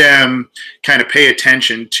see them kind of pay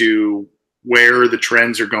attention to where the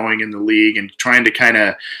trends are going in the league and trying to kind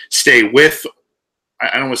of stay with,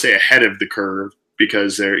 I don't want to say ahead of the curve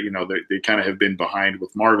because they kind of have been behind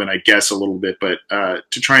with Marvin, I guess, a little bit, but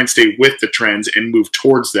to try and stay with the trends and move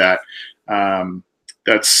towards that.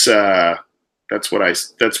 That's what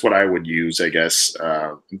I would use, I guess,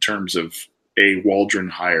 in terms of a Waldron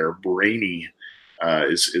hire. Brainy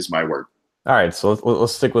is my word. All right, so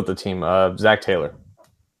let's stick with the team. Zach Taylor.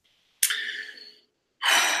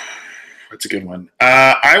 That's a good one.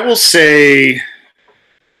 I will say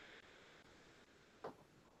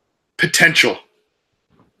potential.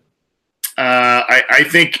 I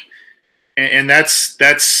think, and that's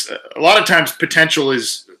a lot of times potential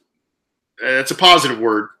is that's a positive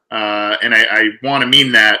word, and I want to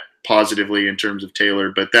mean that positively in terms of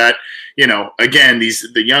Taylor. But that, again,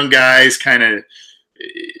 the young guys kind of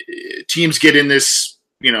teams get in this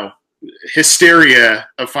hysteria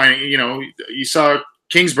of finding. You saw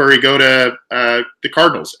Kingsbury go to the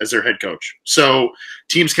Cardinals as their head coach. So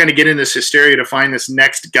teams kind of get in this hysteria to find this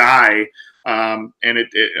next guy. And it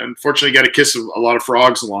unfortunately got to kiss a lot of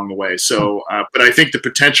frogs along the way. So, but I think the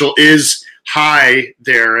potential is high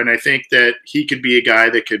there. And I think that he could be a guy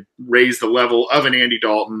that could raise the level of an Andy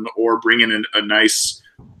Dalton or bring in a nice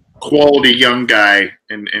quality young guy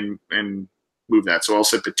and move that. So I'll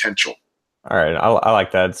say potential. All right. I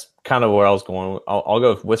like that. It's kind of where I was going. I'll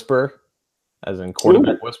go with Whisper, as in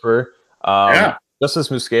quarterback whisperer. Yeah. Justice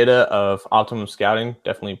Mosqueda of Optimum Scouting,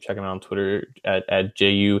 definitely check him out on Twitter at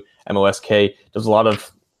JUMOSK. Does a lot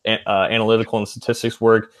of analytical and statistics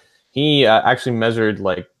work. He actually measured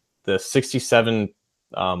like the 67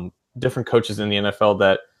 different coaches in the NFL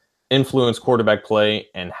that influence quarterback play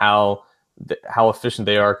and how efficient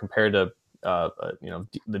they are compared to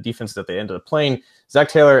the defense that they ended up playing. Zach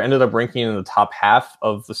Taylor ended up ranking in the top half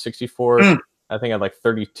of the 64. I think at like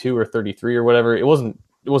 32 or 33 or whatever. It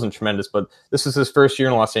wasn't tremendous, but this is his first year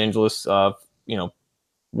in Los Angeles,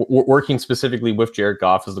 working specifically with Jared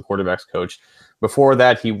Goff as the quarterback's coach. Before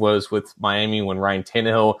that, he was with Miami when Ryan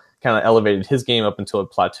Tannehill kind of elevated his game up until it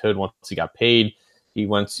plateaued once he got paid. He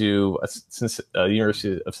went to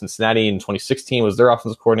University of Cincinnati in 2016, was their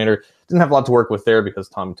offensive coordinator. Didn't have a lot to work with there because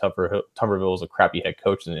Tom Tuberville was a crappy head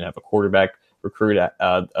coach and didn't have a quarterback recruit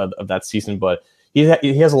of that season. But he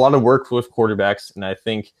has a lot of work with quarterbacks, and I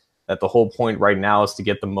think that the whole point right now is to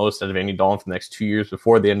get the most out of Andy Dalton for the next 2 years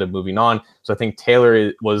before they end up moving on. So I think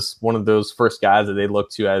Taylor was one of those first guys that they look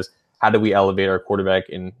to as, how do we elevate our quarterback?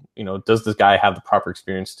 And, does this guy have the proper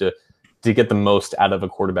experience to get the most out of a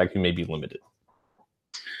quarterback who may be limited?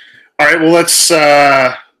 All right, well,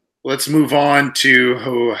 let's move on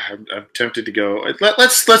to I'm tempted to go.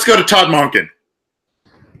 Let's go to Todd Monken.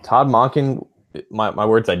 Todd Monken, my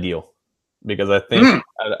word's ideal, because I think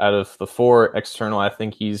out of the four external, I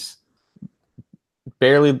think he's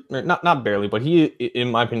barely, not barely, but he, in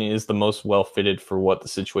my opinion, is the most well fitted for what the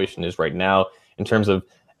situation is right now in terms of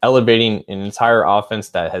elevating an entire offense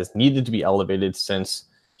that has needed to be elevated since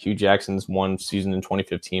Hugh Jackson's one season in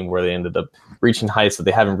 2015, where they ended up reaching heights that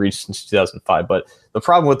they haven't reached since 2005. But the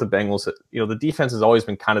problem with the Bengals, the defense has always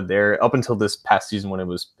been kind of there up until this past season when it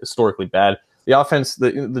was historically bad. The offense,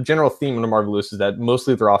 the general theme under Marvin Lewis is that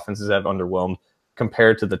mostly their offenses have underwhelmed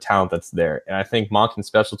compared to the talent that's there. And I think Monken's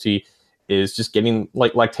specialty is just getting,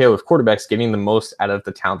 like Taylor with quarterbacks, getting the most out of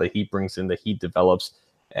the talent that he brings in, that he develops.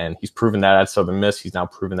 And he's proven that at Southern Miss. He's now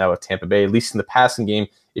proven that with Tampa Bay, at least in the passing game.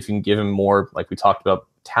 If you can give him more, like we talked about,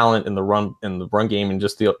 talent in the run game and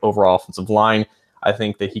just the overall offensive line, I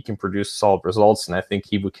think that he can produce solid results. And I think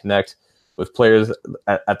he would connect with players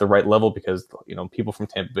at the right level, because people from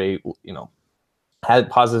Tampa Bay had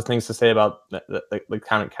positive things to say about the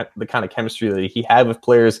kind of chemistry that he had with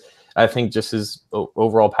players. I think just his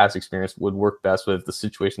overall past experience would work best with the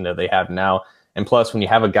situation that they have now. And plus, when you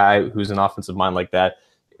have a guy who's an offensive mind like that,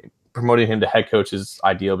 promoting him to head coach is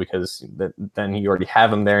ideal, because then you already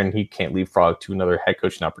have him there and he can't leapfrog to another head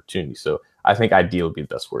coaching opportunity. So I think ideal would be the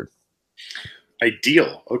best word.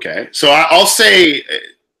 Ideal. Okay. So I'll say,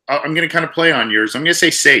 I'm going to kind of play on yours. I'm going to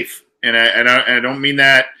say safe. And I don't mean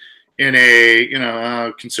that in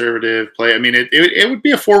a conservative play. I mean, it would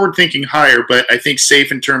be a forward-thinking hire, but I think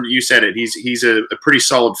safe in terms, you said it, he's a pretty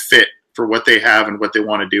solid fit for what they have and what they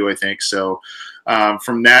want to do, I think. So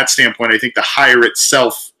from that standpoint, I think the hire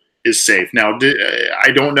itself is safe. Now,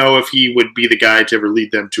 I don't know if he would be the guy to ever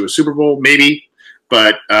lead them to a Super Bowl, maybe,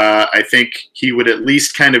 but I think he would at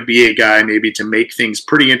least kind of be a guy maybe to make things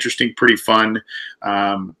pretty interesting, pretty fun,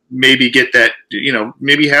 maybe get that,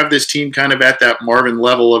 maybe have this team kind of at that Marvin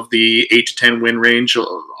level of the 8 to 10 win range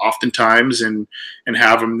oftentimes, and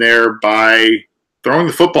have them there by throwing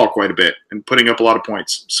the football quite a bit and putting up a lot of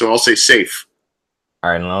points. So I'll say safe.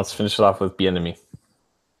 All right, now let's finish it off with Bieniemy.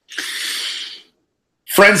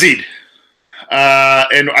 Frenzied.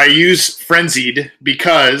 And I use frenzied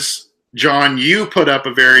because, John, you put up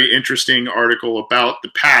a very interesting article about the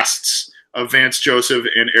pasts of Vance Joseph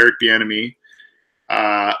and Eric Bieniemy.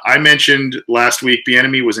 I mentioned last week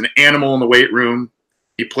Bieniemy was an animal in the weight room.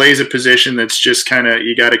 He plays a position that's just kind of,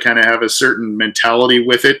 you got to kind of have a certain mentality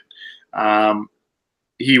with it.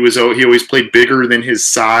 He always played bigger than his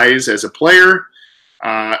size as a player.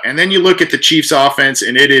 And then you look at the Chiefs offense,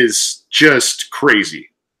 and it is just crazy.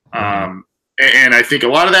 And I think a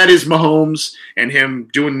lot of that is Mahomes and him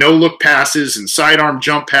doing no-look passes and sidearm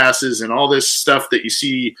jump passes and all this stuff that you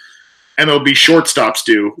see MLB shortstops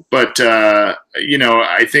do. But,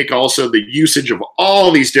 I think also the usage of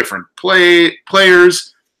all these different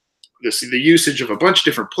players, the usage of a bunch of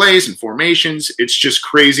different plays and formations, it's just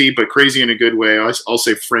crazy, but crazy in a good way. I'll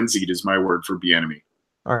say frenzied is my word for Bieniemy.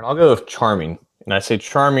 All right, I'll go with charming. And I say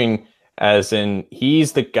charming as in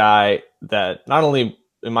he's the guy that not only,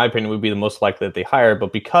 in my opinion, would be the most likely that they hire,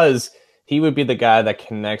 but because he would be the guy that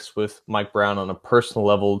connects with Mike Brown on a personal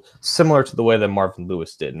level, similar to the way that Marvin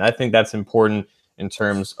Lewis did. And I think that's important in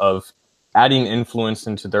terms of adding influence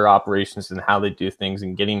into their operations and how they do things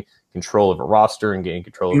and getting control of a roster and getting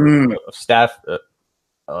control of staff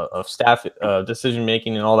decision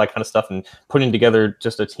making and all that kind of stuff, and putting together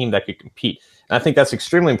just a team that could compete. And I think that's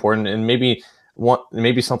extremely important, and maybe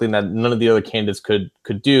something that none of the other candidates could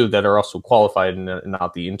do that are also qualified and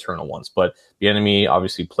not the internal ones. But Bieniemy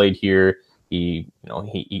obviously played here. He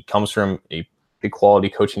comes from a big quality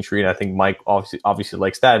coaching tree, and I think Mike obviously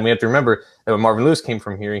likes that. And we have to remember that when Marvin Lewis came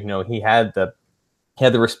from here, he had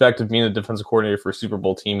the respect of being a defensive coordinator for a Super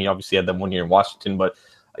Bowl team. He obviously had that 1 year in Washington, but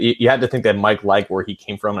you had to think that Mike liked where he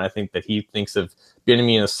came from, and I think that he thinks of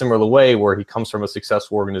Bieniemy in a similar way, where he comes from a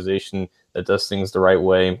successful organization that does things the right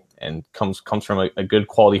way and comes from a good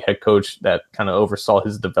quality head coach that kind of oversaw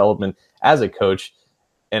his development as a coach.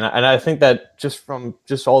 And I think that just from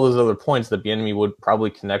all those other points, that Bieniemy would probably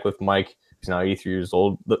connect with Mike, who's now 83 years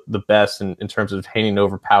old, the best in terms of handing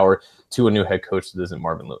over power to a new head coach that isn't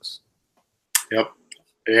Marvin Lewis. Yep.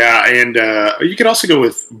 Yeah, and you could also go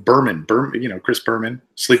with Berman, Chris Berman,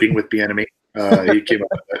 sleeping with Bieniemy. He came up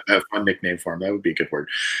with a fun nickname for him. That would be a good word.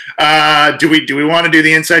 Do we want to do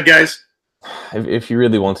the inside guys? If you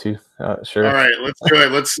really want to, sure. All right, let's do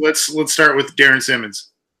it. Let's start with Darren Simmons.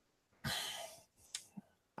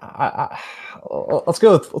 Let's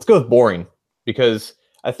go with boring, because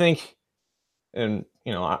I think, and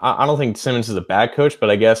I don't think Simmons is a bad coach,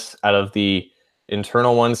 but I guess out of the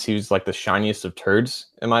internal ones, he was like the shiniest of turds,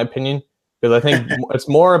 in my opinion, because I think it's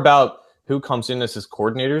more about who comes in as his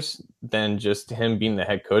coordinators than just him being the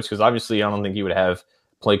head coach. Because obviously, I don't think he would have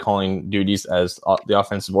play calling duties as the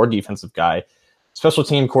offensive or defensive guy. Special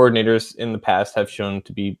team coordinators in the past have shown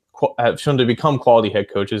to become quality head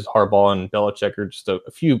coaches. Harbaugh and Belichick are just a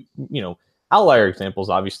few outlier examples,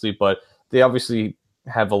 obviously, but they obviously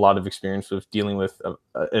have a lot of experience with dealing with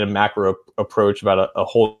a macro approach about a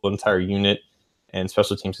whole entire unit. And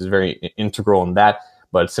special teams is very integral in that.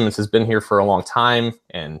 But Simmons has been here for a long time,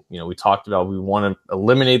 and we talked about we want to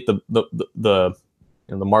eliminate the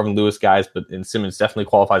Marvin Lewis guys, and Simmons definitely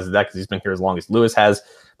qualifies as that because he's been here as long as Lewis has.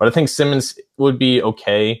 But I think Simmons would be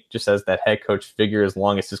okay just as that head coach figure as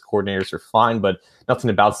long as his coordinators are fine. But nothing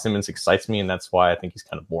about Simmons excites me, and that's why I think he's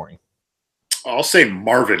kind of boring. I'll say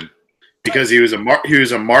Marvin, because he was a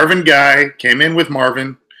Marvin guy. Came in with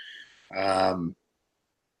Marvin.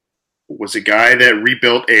 Was a guy that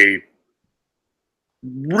rebuilt a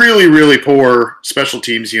really, really poor special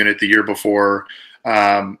teams unit the year before,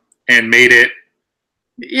 and made it.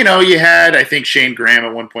 You had, I think, Shane Graham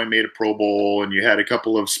at one point made a Pro Bowl, and you had a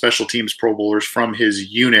couple of special teams Pro Bowlers from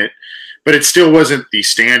his unit, but it still wasn't the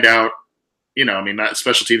standout. Not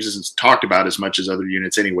special teams isn't talked about as much as other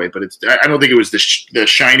units anyway, but I don't think it was the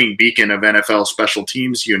shining beacon of NFL special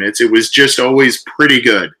teams units. It was just always pretty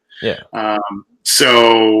good. Yeah.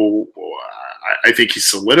 So I think he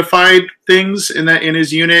solidified things in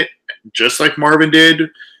his unit, just like Marvin did.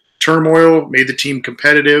 Turmoil made the team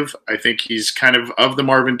competitive. I think he's kind of the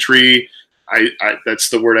Marvin tree. That's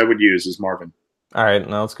the word I would use, is Marvin. All right,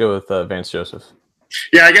 now let's go with Vance Joseph.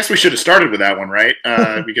 Yeah, I guess we should have started with that one, right?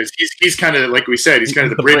 Because he's kind of, like we said, he's kind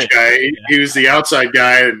of the bridge guy. Yeah. He was the outside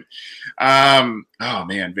guy. And oh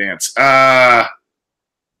man, Vance. I'll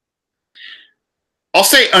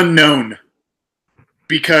say unknown,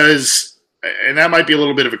 because, and that might be a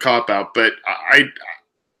little bit of a cop-out, but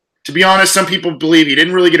to be honest, some people believe he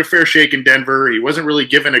didn't really get a fair shake in Denver. He wasn't really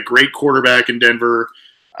given a great quarterback in Denver.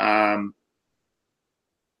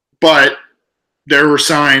 But there were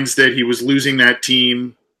signs that he was losing that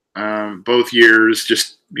team both years.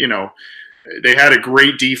 Just, they had a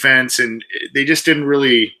great defense, and they just didn't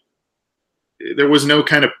really – there was no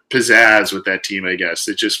kind of pizzazz with that team, I guess.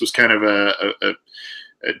 It just was kind of a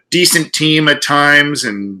decent team at times,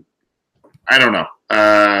 and I don't know.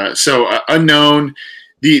 So unknown.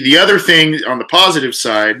 The other thing on the positive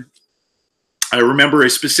side I remember a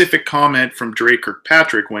specific comment from Dre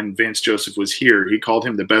Kirkpatrick when Vance Joseph was here. He called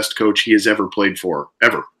him the best coach he has ever played for,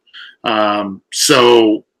 ever.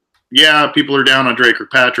 So, yeah, people are down on Dre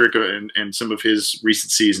Kirkpatrick and some of his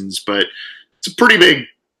recent seasons, but it's a pretty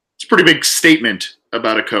big statement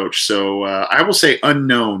about a coach. So I will say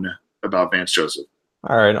unknown about Vance Joseph.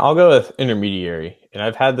 All right, I'll go with intermediary. And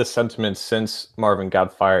I've had this sentiment since Marvin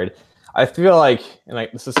got fired. I feel like, and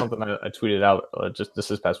this is something I tweeted out just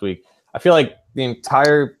this past week, I feel like the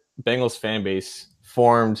entire Bengals fan base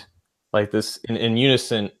formed like this in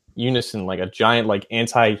unison, like a giant like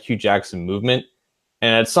anti-Hugh Jackson movement.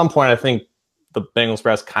 And at some point, I think the Bengals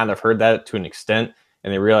brass kind of heard that to an extent,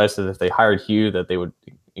 and they realized that if they hired Hugh, that they would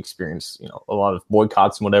experience a lot of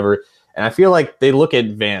boycotts and whatever. And I feel like they look at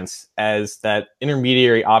Vance as that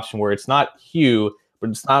intermediary option where it's not Hugh, but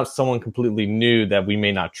it's not someone completely new that we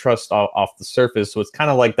may not trust off the surface. So it's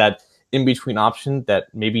kind of like that in-between option that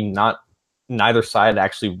maybe neither side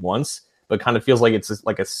actually wants, but kind of feels like it's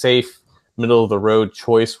like a safe middle-of-the-road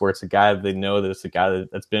choice where it's a guy that they know that it's a guy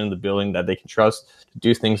that's been in the building that they can trust to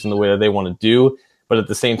do things in the way that they want to do. But at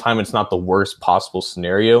the same time, it's not the worst possible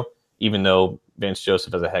scenario, even though Vance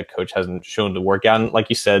Joseph as a head coach hasn't shown to work out. And like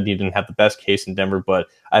you said, he didn't have the best case in Denver, but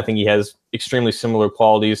I think he has extremely similar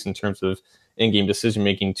qualities in terms of in-game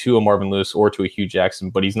decision-making to a Marvin Lewis or to a Hugh Jackson,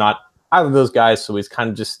 but he's not either of those guys, so he's kind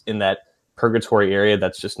of just in that purgatory area.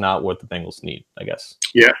 That's just not what the Bengals need, I guess.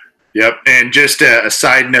 Yeah. Yep. And just a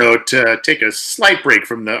side note, take a slight break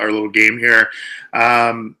from our little game here.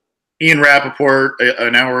 Ian Rappaport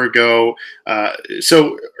an hour ago.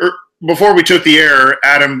 Before we took the air,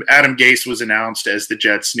 Adam Gase was announced as the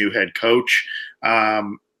Jets' new head coach.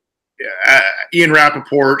 Ian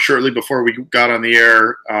Rappaport, shortly before we got on the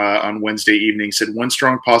air on Wednesday evening, said one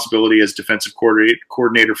strong possibility as defensive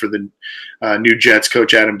coordinator for the new Jets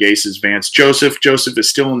coach Adam Gase is Vance Joseph. Joseph is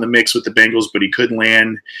still in the mix with the Bengals, but he could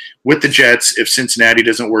land with the Jets if Cincinnati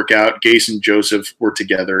doesn't work out. Gase and Joseph were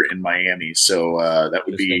together in Miami, so that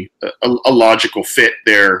would be a logical fit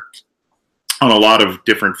there on a lot of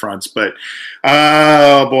different fronts. But,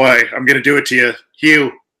 oh, boy, I'm going to do it to you.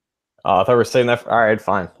 Hugh. Oh, I thought we were saying that. All right,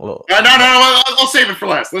 fine. No. I'll save it for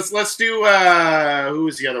last. Let's do who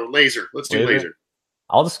was the other? Laser. Let's do Laser.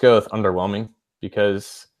 I'll just go with underwhelming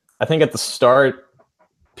because I think at the start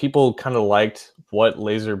people kind of liked what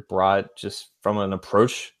Laser brought just from an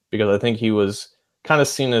approach, because I think he was kind of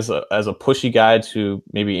seen as a pushy guy to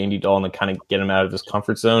maybe Andy Dalton to kind of get him out of his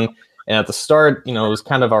comfort zone. And at the start, it was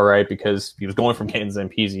kind of all right because he was going from Ken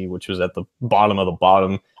Zampese, which was at the bottom of the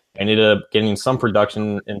bottom. Ended up getting some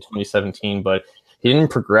production in 2017, but he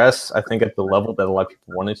didn't progress, I think, at the level that a lot of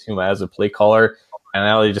people wanted him as a play caller. And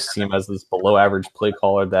now they just see him as this below average play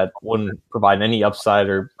caller that wouldn't provide any upside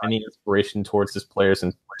or any inspiration towards his players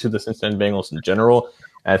and to the Cincinnati Bengals in general.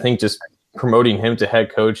 And I think just promoting him to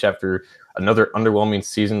head coach after another underwhelming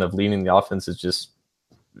season of leading the offense is just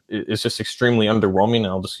extremely underwhelming. And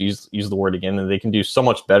I'll just use the word again, and they can do so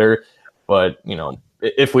much better. But,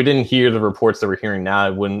 if we didn't hear the reports that we're hearing now,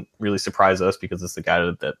 it wouldn't really surprise us because it's the guy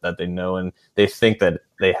that they know and they think that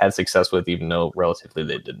they had success with, even though relatively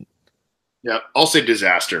they didn't. Yeah, I'll say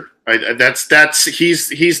disaster.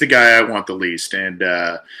 He's the guy I want the least. And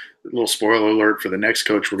a little spoiler alert for the next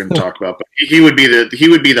coach we're going to talk about, but he would be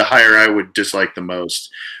the hire I would dislike the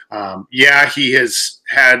most. He has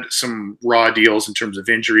had some raw deals in terms of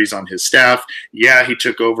injuries on his staff. Yeah, he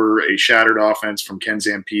took over a shattered offense from Ken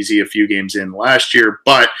Zampese a few games in last year,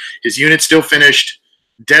 but his unit still finished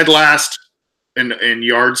dead last in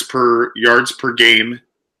yards per game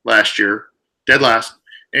last year, dead last,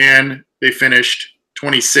 and they finished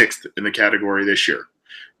 26th in the category this year.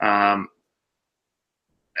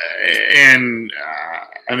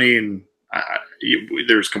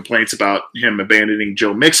 There's complaints about him abandoning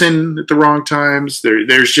Joe Mixon at the wrong times.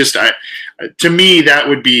 There's just, to me, that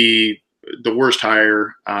would be the worst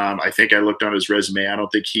hire. I think I looked on his resume. I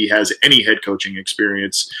don't think he has any head coaching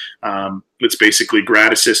experience. It's basically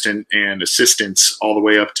grad assistant and assistants all the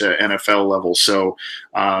way up to NFL level. So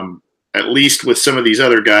at least with some of these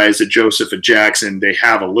other guys, at Joseph and Jackson, they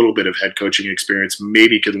have a little bit of head coaching experience,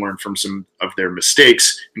 maybe could learn from some of their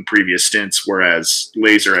mistakes in previous stints, whereas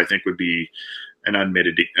Laser, I think, would be an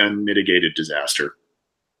unmitigated disaster.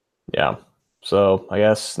 Yeah. So I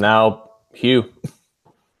guess now Hugh.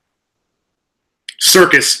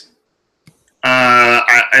 Circus.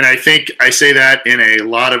 And I think I say that in a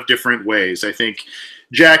lot of different ways. I think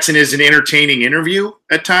Jackson is an entertaining interview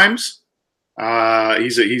at times.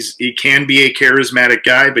 He can be a charismatic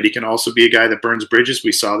guy, but he can also be a guy that burns bridges.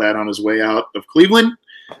 We saw that on his way out of Cleveland.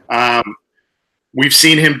 We've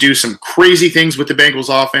seen him do some crazy things with the Bengals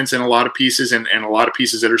offense and a lot of pieces and a lot of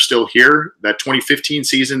pieces that are still here. That 2015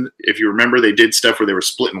 season, if you remember, they did stuff where they were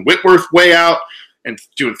splitting Whitworth way out and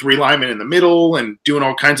doing 3 linemen in the middle and doing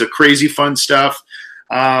all kinds of crazy fun stuff.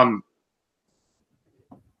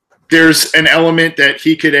 There's an element that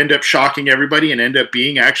he could end up shocking everybody and end up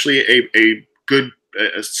being actually a good,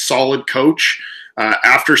 solid coach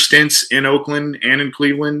after stints in Oakland and in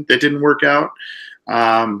Cleveland that didn't work out.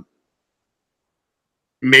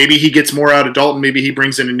 Maybe he gets more out of Dalton. Maybe he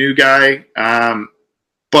brings in a new guy.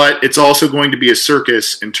 But it's also going to be a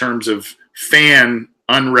circus in terms of fan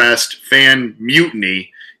unrest, fan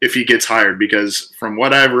mutiny if he gets hired. Because from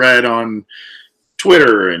what I've read on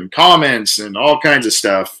Twitter and comments and all kinds of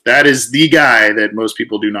stuff, that is the guy that most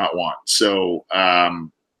people do not want. So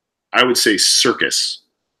I would say circus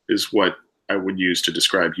is what I would use to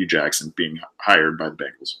describe Hugh Jackson being hired by the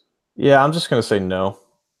Bengals. Yeah, I'm just going to say no.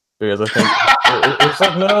 Because I think it's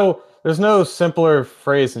like there's no simpler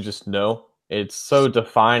phrase than just no. It's so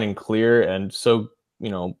defined and clear and so,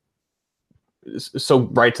 so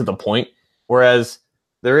right to the point. Whereas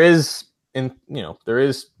there is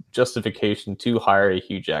justification to hire a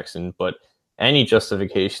Hugh Jackson, but any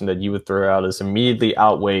justification that you would throw out is immediately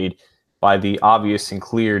outweighed by the obvious and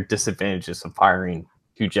clear disadvantages of hiring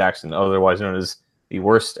Hugh Jackson, otherwise known as the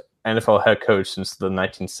worst NFL head coach since the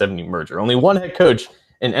 1970 merger. Only one head coach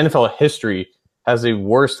in NFL history has a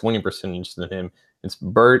worse winning percentage than him. It's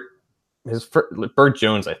Burt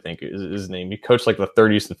Jones, I think is his name. He coached like the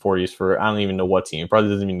 30s and 40s for I don't even know what team. It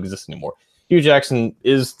probably doesn't even exist anymore. Hugh Jackson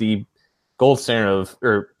is the gold standard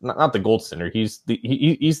or not the gold standard. He's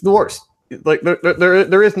the worst. Like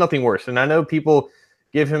there is nothing worse. And I know people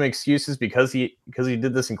give him excuses because he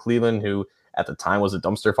did this in Cleveland, who at the time was a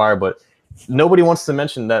dumpster fire, but nobody wants to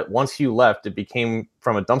mention that once Hugh left, it became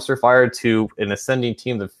from a dumpster fire to an ascending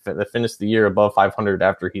team that finished the year above 500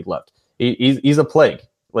 after he left. He's a plague.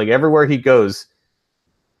 Like everywhere he goes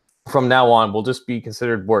from now on will just be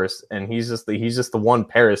considered worse. And he's just the one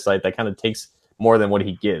parasite that kind of takes more than what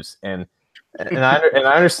he gives. And I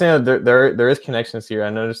understand that there is connections here. I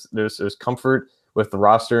know there's comfort with the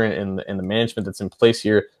roster and the management that's in place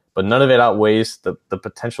here, but none of it outweighs the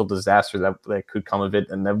potential disaster that could come of it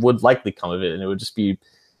and that would likely come of it. And it would just be,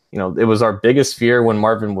 it was our biggest fear when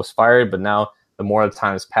Marvin was fired, but now the more the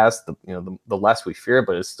time has passed, the less we fear,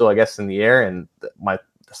 but it's still, I guess, in the air. And the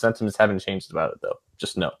sentiments haven't changed about it though.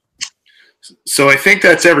 Just no. So I think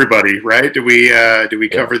that's everybody, right? Do we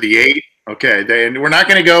cover the 8? Okay, and we're not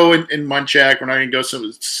going to go in Munchak. We're not going to go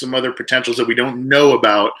some other potentials that we don't know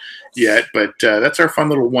about yet. But that's our fun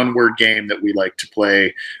little one-word game that we like to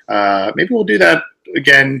play. Maybe we'll do that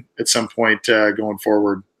again at some point going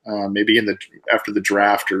forward. Maybe after the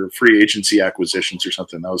draft or free agency acquisitions or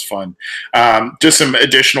something. That was fun. Just some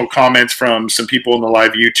additional comments from some people in the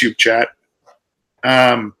live YouTube chat.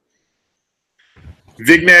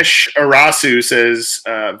 Vignesh Arasu says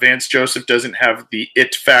Vance Joseph doesn't have the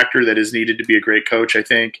it factor that is needed to be a great coach. I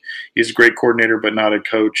think he's a great coordinator, but not a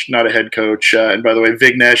coach, not a head coach. And by the way,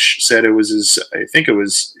 Vignesh said it was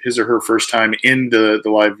his or her first time in the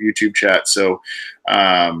live YouTube chat. So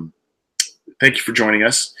thank you for joining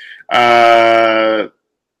us.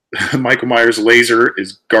 Michael Myers laser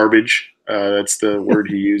is garbage. That's the word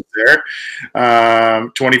he used there.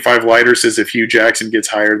 25 Lighter says if Hugh Jackson gets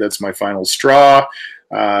hired, that's my final straw.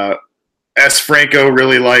 S. Franco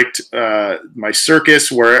really liked my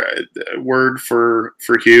circus word for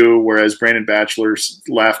Hugh, whereas Brandon Batchelor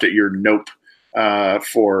laughed at your nope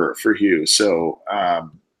for Hugh. So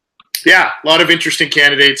yeah, a lot of interesting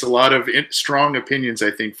candidates, a lot of strong opinions, I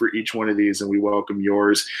think, for each one of these, and we welcome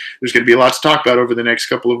yours. There's going to be a lot to talk about over the next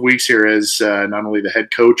couple of weeks here as not only the head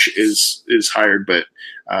coach is hired, but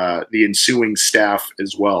the ensuing staff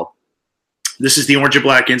as well. This is the Orange and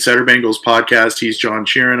Black Insider Bengals podcast. He's John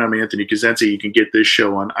Sheeran. I'm Anthony Cosenza. You can get this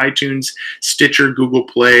show on iTunes, Stitcher, Google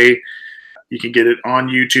Play. You can get it on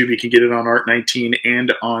YouTube. You can get it on Art19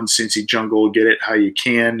 and on Cincy Jungle. Get it how you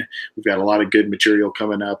can. We've got a lot of good material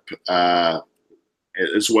coming up,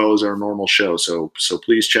 as well as our normal show. So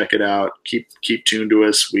please check it out. Keep tuned to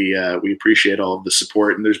us. We appreciate all of the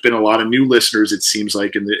support. And there's been a lot of new listeners, it seems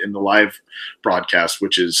like, in the live broadcast,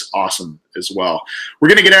 which is awesome as well. We're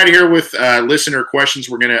gonna get out of here with listener questions.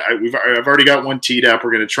 I've already got one teed up.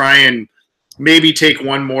 We're gonna try and maybe take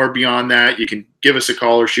one more beyond that. You can give us a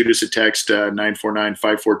call or shoot us a text,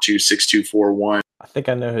 949-542-6241. I think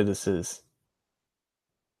I know who this is.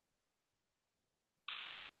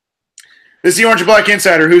 This is the Orange and Black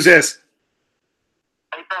Insider. Who's this?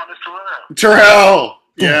 Hey, Tom, it's Terrell. Terrell.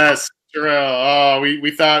 Yes, Terrell. Oh,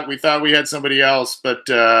 we thought we had somebody else, but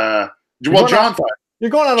John thought. You're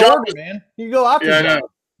going out of order, man. You go after John.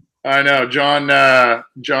 I know. John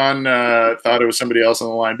thought it was somebody else on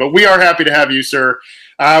the line, but we are happy to have you, sir.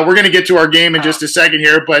 We're going to get to our game in just a second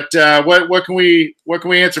here, but what can we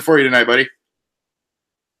answer for you tonight, buddy?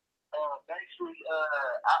 Basically,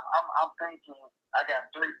 I'm thinking I got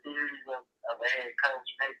 3 theories of a head coach,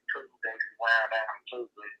 maybe 2 that can wear down too.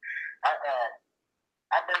 But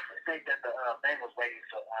I basically think that the Bengals waiting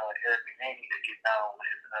for Eric Bieniemy to get down with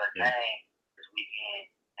his game this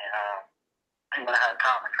weekend, and he want to have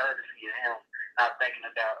common courtesy of him not thinking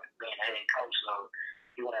about being a head coach, so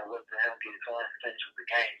he want to look to him get finish with the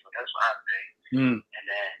game. So that's what I think. And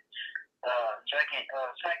then second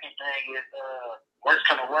thing is worst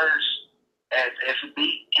come to worst, as it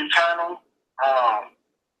be internal.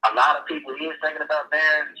 A lot of people is thinking about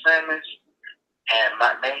Darren Simmons and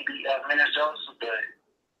maybe Minnesota, but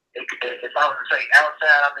if I was to say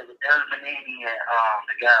outside, I think Eric Bieniemy and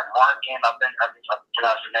the guy Monken, I think I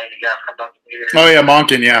pronounced the name, the guy from the Buccaneers. Oh yeah,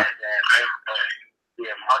 Monken, yeah.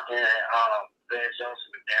 Yeah, Monken and Ben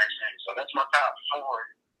Johnson and Darren Simmons. So that's my top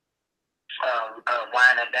 4.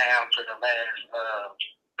 Winding down to the last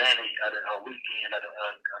minute of the weekend of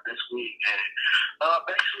this week, and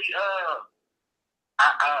basically,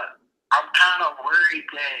 I'm kind of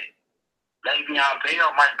worried that Le'Veon Bell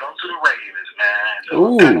might go to the Ravens, man. So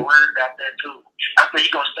I'm kind of worried about that too. I think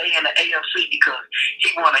he's gonna stay in the AFC because he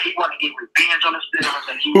wanna get revenge on the Steelers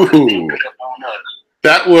and he wanna pick up on us.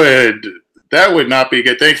 That would not be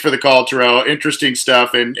good. Thanks for the call, Terrell. Interesting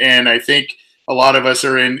stuff, and I think a lot of us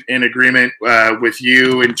are in agreement with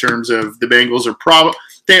you in terms of the Bengals are probably.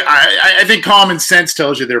 I think common sense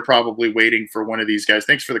tells you they're probably waiting for one of these guys.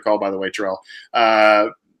 Thanks for the call, by the way, Terrell.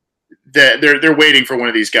 They're waiting for one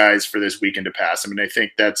of these guys for this weekend to pass. I mean, I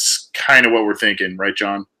think that's kind of what we're thinking, right,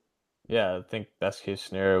 John? Yeah, I think best case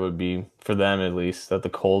scenario would be for them at least that the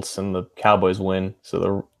Colts and the Cowboys win,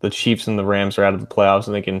 so the Chiefs and the Rams are out of the playoffs,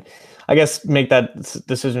 and they can, I guess, make that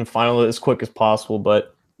decision final as quick as possible.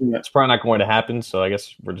 But it's probably not going to happen. So I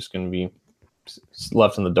guess we're just going to be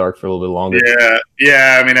left in the dark for a little bit longer.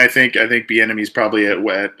 Yeah. I mean, I think Bieniemy's probably at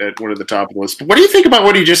one of the top of the list. But what do you think about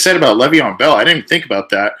what he just said about Le'Veon Bell? I didn't even think about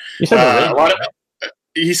that. He said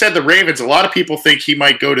he said the Ravens. A lot of people think he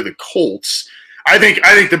might go to the Colts. I think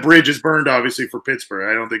the bridge is burned, obviously, for Pittsburgh.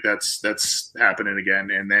 I don't think that's happening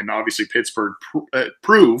again. And then obviously Pittsburgh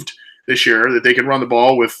proved this year that they can run the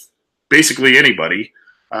ball with basically anybody.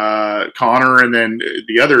 Connor, and then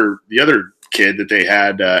the other kid that they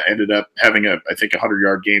had ended up having I think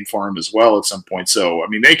 100-yard game for him as well at some point. So I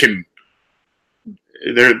mean, they can.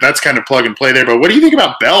 That's kind of plug and play there. But what do you think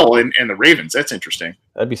about Bell and the Ravens? That's interesting.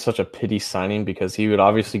 That'd be such a pity signing because he would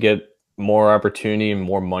obviously get more opportunity and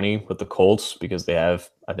more money with the Colts because they have,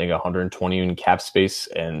 I think, 120 in cap space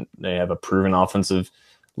and they have a proven offensive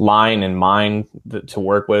line and mind to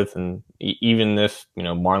work with. And even if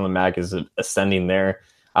Marlon Mack is ascending there,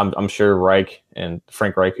 I'm sure Reich and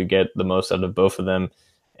Frank Reich could get the most out of both of them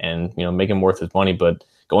and make him worth his money. But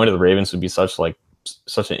going to the Ravens would be such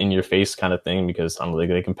an in-your-face kind of thing because I don't think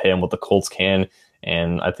they can pay him what the Colts can.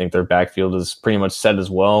 And I think their backfield is pretty much set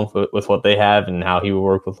as well with what they have, and how he would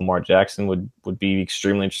work with Lamar Jackson would be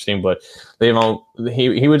extremely interesting. But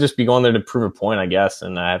he would just be going there to prove a point, I guess.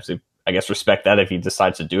 And I have to, I guess, respect that if he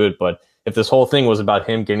decides to do it. But if this whole thing was about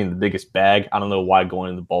him getting the biggest bag, I don't know why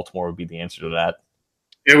going to Baltimore would be the answer to that.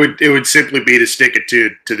 It would simply be to stick it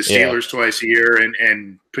to the Steelers twice a year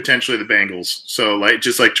and potentially the Bengals. So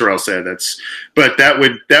just like Terrell said, but that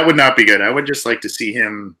would not be good. I would just like to see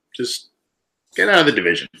him just get out of the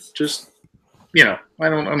division. Just I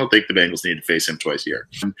don't think the Bengals need to face him twice a year.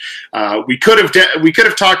 We could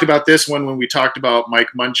have talked about this one when we talked about Mike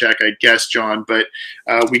Munchak, I guess, John. But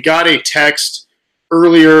we got a text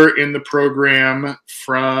earlier in the program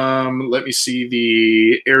from, let me see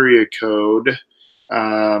the area code.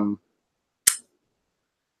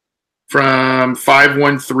 From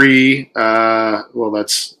 513, well,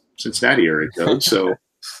 that's Cincinnati area code, so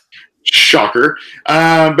shocker.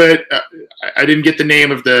 But I didn't get the name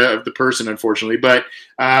of the person, unfortunately. But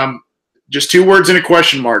just 2 words and a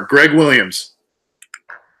question mark. Greg Williams.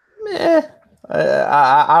 I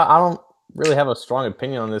don't really have a strong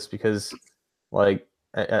opinion on this because, I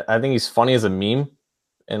think he's funny as a meme.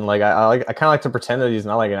 And I kind of like to pretend that he's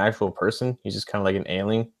not like an actual person. He's just kind of like an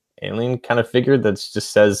alien kind of figure that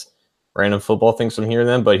just says random football things from here and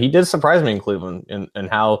then. But he did surprise me in Cleveland and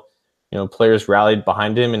how players rallied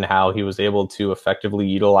behind him and how he was able to effectively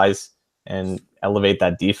utilize and elevate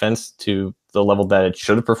that defense to the level that it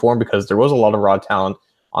should have performed because there was a lot of raw talent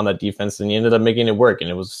on that defense and he ended up making it work. And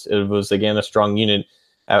it was again a strong unit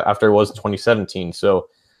after it was in 2017. So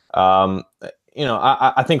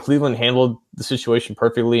I think Cleveland handled the situation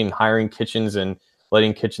perfectly in hiring Kitchens and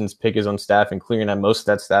letting Kitchens pick his own staff and clearing out most of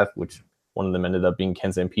that staff, which one of them ended up being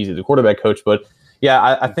Ken Zampese, the quarterback coach. But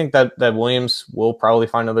yeah, I think that Williams will probably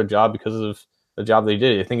find another job because of the job they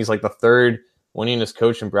did. I think he's like the third winningest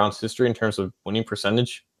coach in Browns history in terms of winning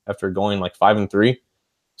percentage after going like 5-3.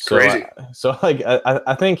 So, Crazy.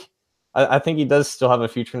 I think he does still have a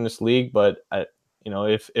future in this league, but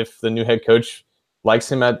if the new head coach likes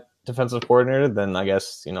him at defensive coordinator, then I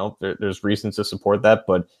guess there's reasons to support that.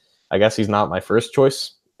 But I guess he's not my first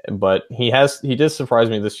choice. But he did surprise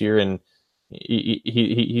me this year, and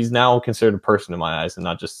he's now considered a person in my eyes and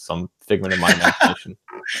not just some figment of my imagination.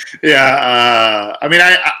 Yeah, I mean,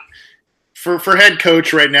 I for head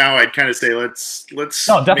coach right now, I'd kind of say let's no,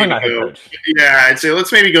 definitely not head coach. Yeah, I'd say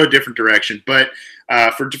let's maybe go a different direction. But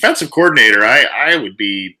for defensive coordinator, I would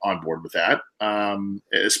be on board with that,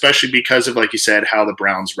 especially because of, like you said, how the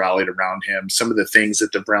Browns rallied around him, some of the things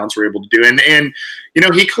that the Browns were able to do, and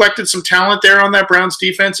he collected some talent there on that Browns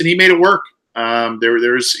defense, and he made it work.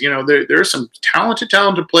 There's some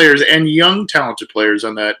talented players and young talented players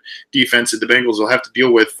on that defense that the Bengals will have to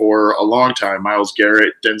deal with for a long time. Myles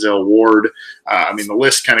Garrett, Denzel Ward. I mean, the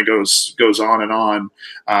list kind of goes on and on.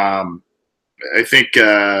 I think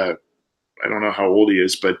I don't know how old he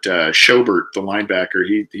is, but Schobert, the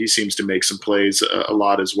linebacker, he seems to make some plays a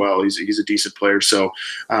lot as well. He's a decent player. So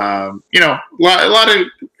a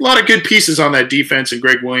lot of good pieces on that defense, and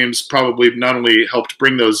Greg Williams probably not only helped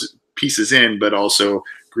bring those pieces in, but also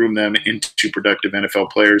groom them into productive NFL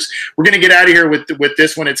players. We're going to get out of here with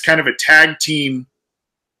this one. It's kind of a tag team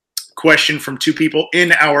question from two people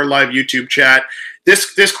in our live YouTube chat.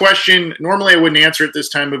 This question, normally I wouldn't answer it this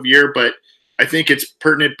time of year, but I think it's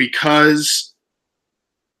pertinent because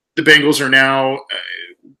the Bengals are now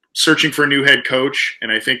searching for a new head coach,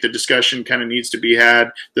 and I think the discussion kind of needs to be had.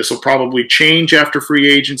 This will probably change after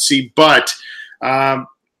free agency, but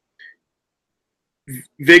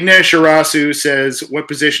Vignesh Arasu says, what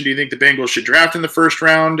position do you think the Bengals should draft in the first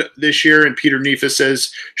round this year? And Peter Nefa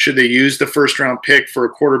says, should they use the first round pick for a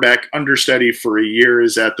quarterback understudy for a year?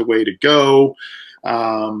 Is that the way to go?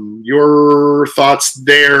 Your thoughts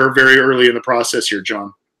there very early in the process here,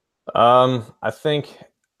 John? I think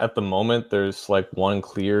at the moment there's like one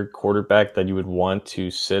clear quarterback that you would want to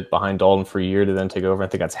sit behind Dalton for a year to then take over. I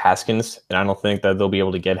think that's Haskins, and I don't think that they'll be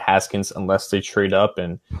able to get Haskins unless they trade up.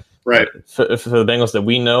 And right for the Bengals that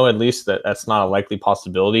we know, at least that's not a likely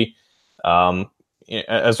possibility.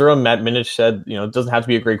 As our own Matt Minich said, it doesn't have to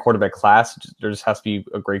be a great quarterback class. There just has to be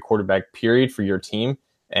a great quarterback period for your team.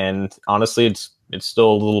 And honestly, it's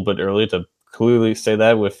still a little bit early to clearly say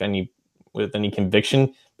that with any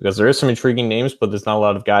conviction, because there is some intriguing names, but there's not a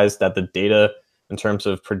lot of guys that the data in terms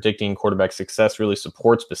of predicting quarterback success really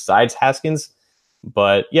supports besides Haskins.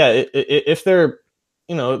 But yeah, if they're,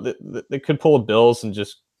 they could pull a Bills and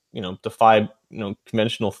just, defy,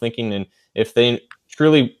 conventional thinking. And if they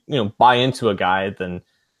truly, buy into a guy, then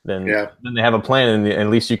they have a plan, and at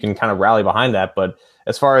least you can kind of rally behind that. But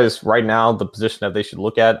as far as right now, the position that they should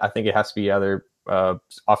look at, I think it has to be either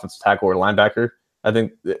offensive tackle or linebacker. I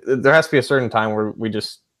think there has to be a certain time where we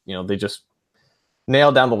just, they just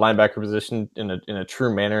nail down the linebacker position in a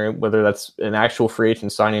true manner, whether that's an actual free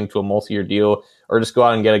agent signing to a multi-year deal, or just go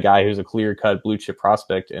out and get a guy who's a clear-cut blue chip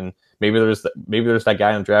prospect. And maybe there's that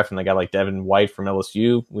guy in the draft, and a guy like Devin White from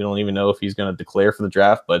LSU. We don't even know if he's going to declare for the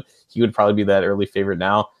draft, but he would probably be that early favorite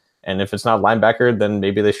now. And if it's not linebacker, then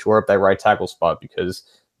maybe they shore up that right tackle spot, because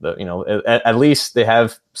at least they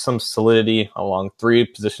have some solidity along three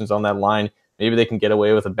positions on that line. Maybe they can get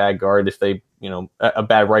away with a bad guard if they, a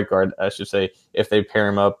bad right guard, I should say, if they pair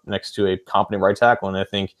him up next to a competent right tackle. And I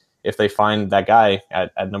think if they find that guy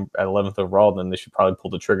at 11th overall, then they should probably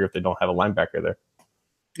pull the trigger if they don't have a linebacker there.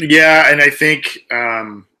 Yeah, and I think,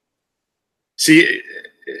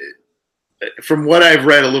 from what I've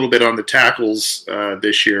read a little bit on the tackles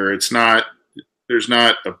this year, there's not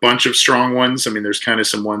a bunch of strong ones. I mean, there's kind of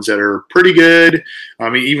some ones that are pretty good.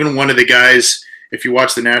 I mean, even one of the guys, if you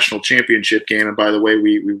watch the national championship game, and by the way,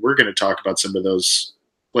 we were going to talk about some of those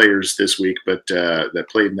players this week, but that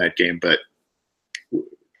played in that game, but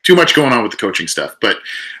too much going on with the coaching stuff. But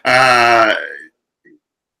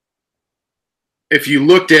if you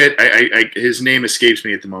looked at, his name escapes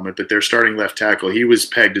me at the moment, but their starting left tackle, he was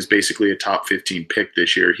pegged as basically a top 15 pick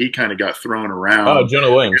this year. He kind of got thrown around. Oh,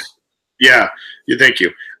 Jonah Williams. Yeah, thank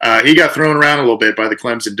you. He got thrown around a little bit by the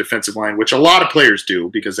Clemson defensive line, which a lot of players do,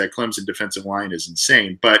 because that Clemson defensive line is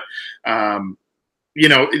insane. But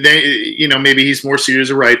maybe he's more suited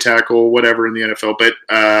as a right tackle, whatever, in the NFL. But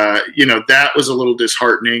that was a little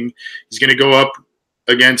disheartening. He's going to go up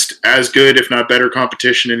against as good, if not better,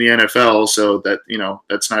 competition in the NFL. So that,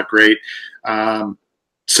 that's not great.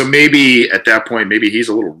 So maybe at that point, maybe he's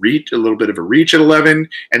a little bit of a reach at 11.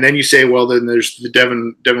 And then you say, well, then there's the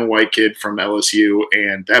Devin White kid from LSU,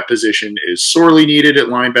 and that position is sorely needed at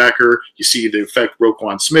linebacker. You see the effect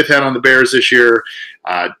Roquan Smith had on the Bears this year.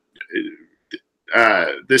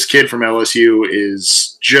 This kid from LSU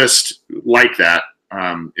is just like that.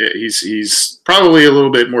 He's probably a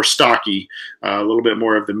little bit more stocky, a little bit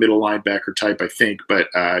more of the middle linebacker type, I think, but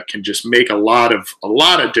can just make a lot of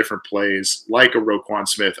different plays like a Roquan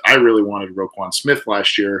Smith. I really wanted Roquan Smith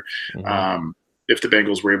last year, if the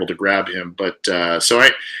Bengals were able to grab him. But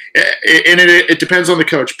it depends on the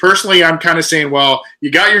coach. Personally, I'm kind of saying, well, you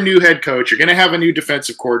got your new head coach, you're going to have a new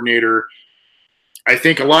defensive coordinator. I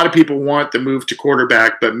think a lot of people want the move to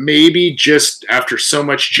quarterback, but maybe just after so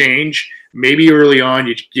much change, maybe early on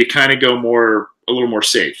you kind of go a little more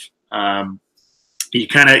safe. You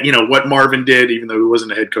kind of, what Marvin did, even though he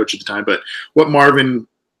wasn't a head coach at the time, but what Marvin,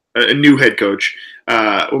 a new head coach,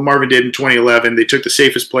 what Marvin did in 2011, they took the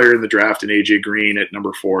safest player in the draft in AJ Green at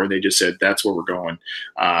number 4, and they just said, that's where we're going.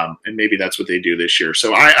 And maybe that's what they do this year.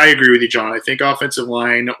 So I agree with you, John. I think offensive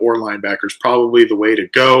line or linebacker is probably the way to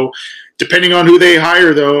go. Depending on who they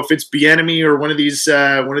hire, though, if it's Bieniemy or one of these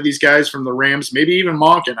guys from the Rams, maybe even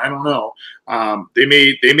Monken, I don't know. They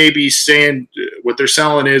may be saying what they're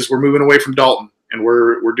selling is we're moving away from Dalton and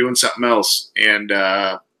we're doing something else, and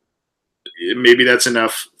maybe that's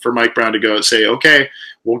enough for Mike Brown to go and say, okay,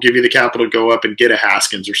 we'll give you the capital to go up and get a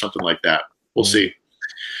Haskins or something like that. We'll see.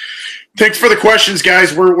 Thanks for the questions,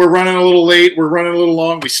 guys. We're running a little late. We're running a little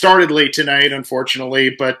long. We started late tonight,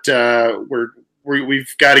 unfortunately, but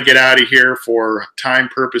we've got to get out of here for time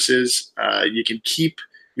purposes. You can keep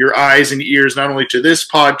your eyes and ears not only to this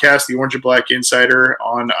podcast, the Orange and Black Insider,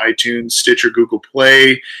 on iTunes, Stitcher, Google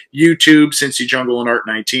Play, YouTube, Cincy Jungle, and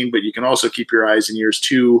Art19, but you can also keep your eyes and ears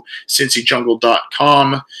to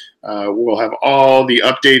cincyjungle.com. We'll have all the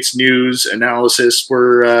updates, news, analysis.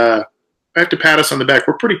 I have to pat us on the back.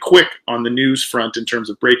 We're pretty quick on the news front in terms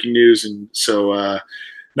of breaking news, and so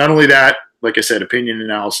not only that, like I said, opinion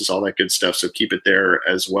analysis, all that good stuff. So keep it there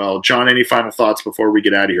as well. John, any final thoughts before we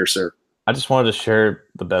get out of here, sir? I just wanted to share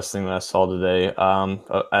the best thing that I saw today.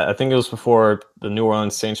 I think it was before the New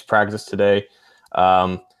Orleans Saints practice today. It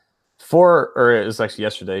was actually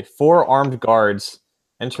yesterday. 4 armed guards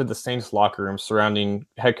entered the Saints locker room surrounding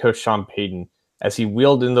head coach Sean Payton as he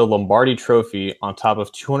wheeled in the Lombardi Trophy on top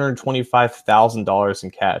of $225,000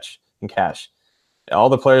 in cash. All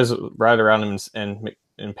the players right around him,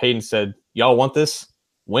 and Payton said, "Y'all want this?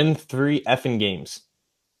 Win 3 effing games."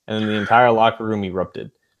 And then the entire locker room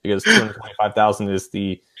erupted because $225,000 is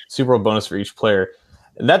the Super Bowl bonus for each player.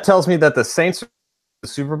 And that tells me that the Saints, the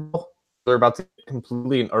Super Bowl, they're about to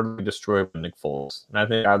completely and utterly destroy Nick Foles. And I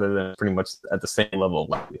think either than pretty much at the same level of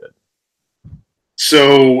likelihood.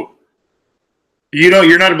 So,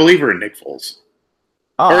 you're not a believer in Nick Foles,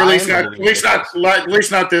 or at least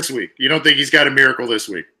not this week. You don't think he's got a miracle this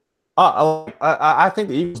week? I think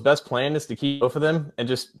the Eagles' best plan is to keep both of them and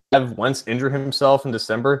just have Wentz injure himself in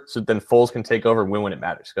December, so then Foles can take over and win when it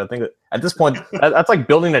matters. Because I think that at this point, that's like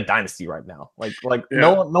building a dynasty right now.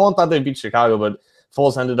 No one thought they'd beat Chicago, but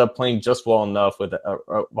Foles ended up playing just well enough with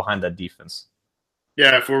behind that defense.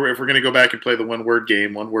 Yeah, if we're gonna go back and play the one-word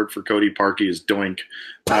game, one word for Cody Parkey is doink.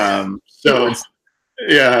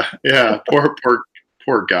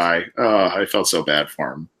 Poor guy. I felt so bad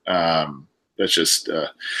for him. That's just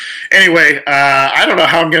anyway. I don't know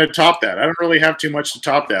how I'm going to top that. I don't really have too much to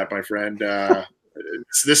top that, my friend.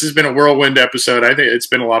 This has been a whirlwind episode. I think it's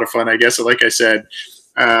been a lot of fun. I guess, like I said,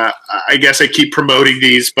 I guess I keep promoting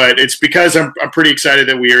these, but it's because I'm pretty excited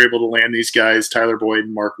that we are able to land these guys. Tyler Boyd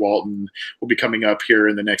and Mark Walton will be coming up here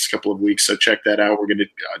in the next couple of weeks, so check that out. We're going to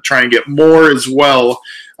try and get more as well,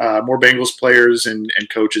 more Bengals players and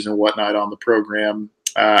coaches and whatnot on the program.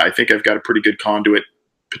 I think I've got a pretty good conduit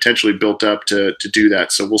potentially built up to do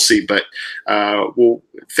that. So we'll see. But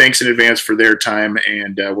thanks in advance for their time,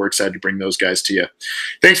 and we're excited to bring those guys to you.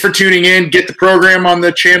 Thanks for tuning in. Get the program on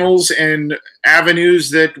the channels and avenues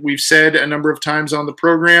that we've said a number of times on the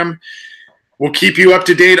program. We'll keep you up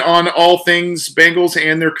to date on all things Bengals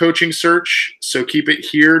and their coaching search. So keep it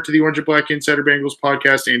here to the Orange and Black Insider Bengals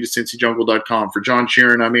podcast and to CincyJungle.com. For John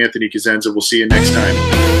Sheeran, I'm Anthony Cosenza. We'll see you next time.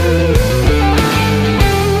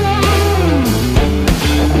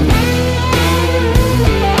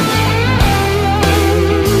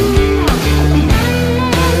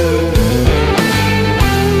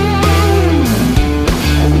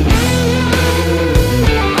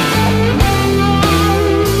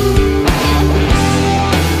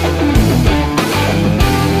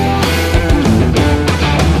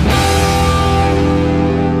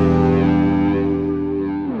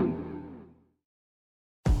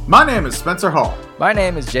 My name is Spencer Hall. My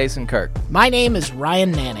name is Jason Kirk. My name is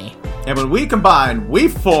Ryan Nanny. And when we combine, we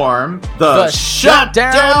form the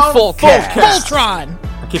Shutdown Fullcast. Voltron!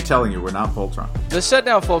 I keep telling you, we're not Voltron. The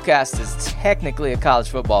Shutdown Fullcast is technically a college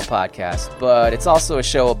football podcast, but it's also a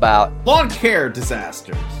show about lawn care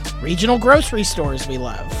disasters, regional grocery stores we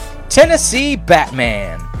love, Tennessee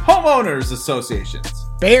Batman, homeowners associations,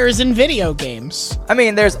 bears and video games. I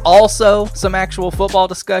mean, there's also some actual football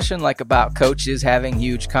discussion, like about coaches having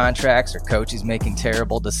huge contracts, or coaches making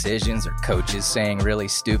terrible decisions, or coaches saying really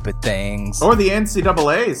stupid things. Or the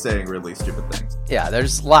NCAA saying really stupid things. Yeah,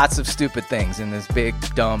 there's lots of stupid things in this big,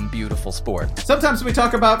 dumb, beautiful sport. Sometimes we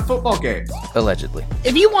talk about football games. Allegedly.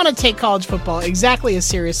 If you want to take college football exactly as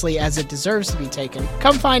seriously as it deserves to be taken,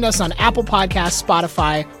 come find us on Apple Podcasts,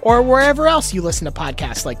 Spotify, or wherever else you listen to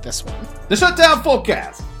podcasts like this one. The Shutdown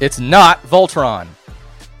Fullcast. It's not Voltron.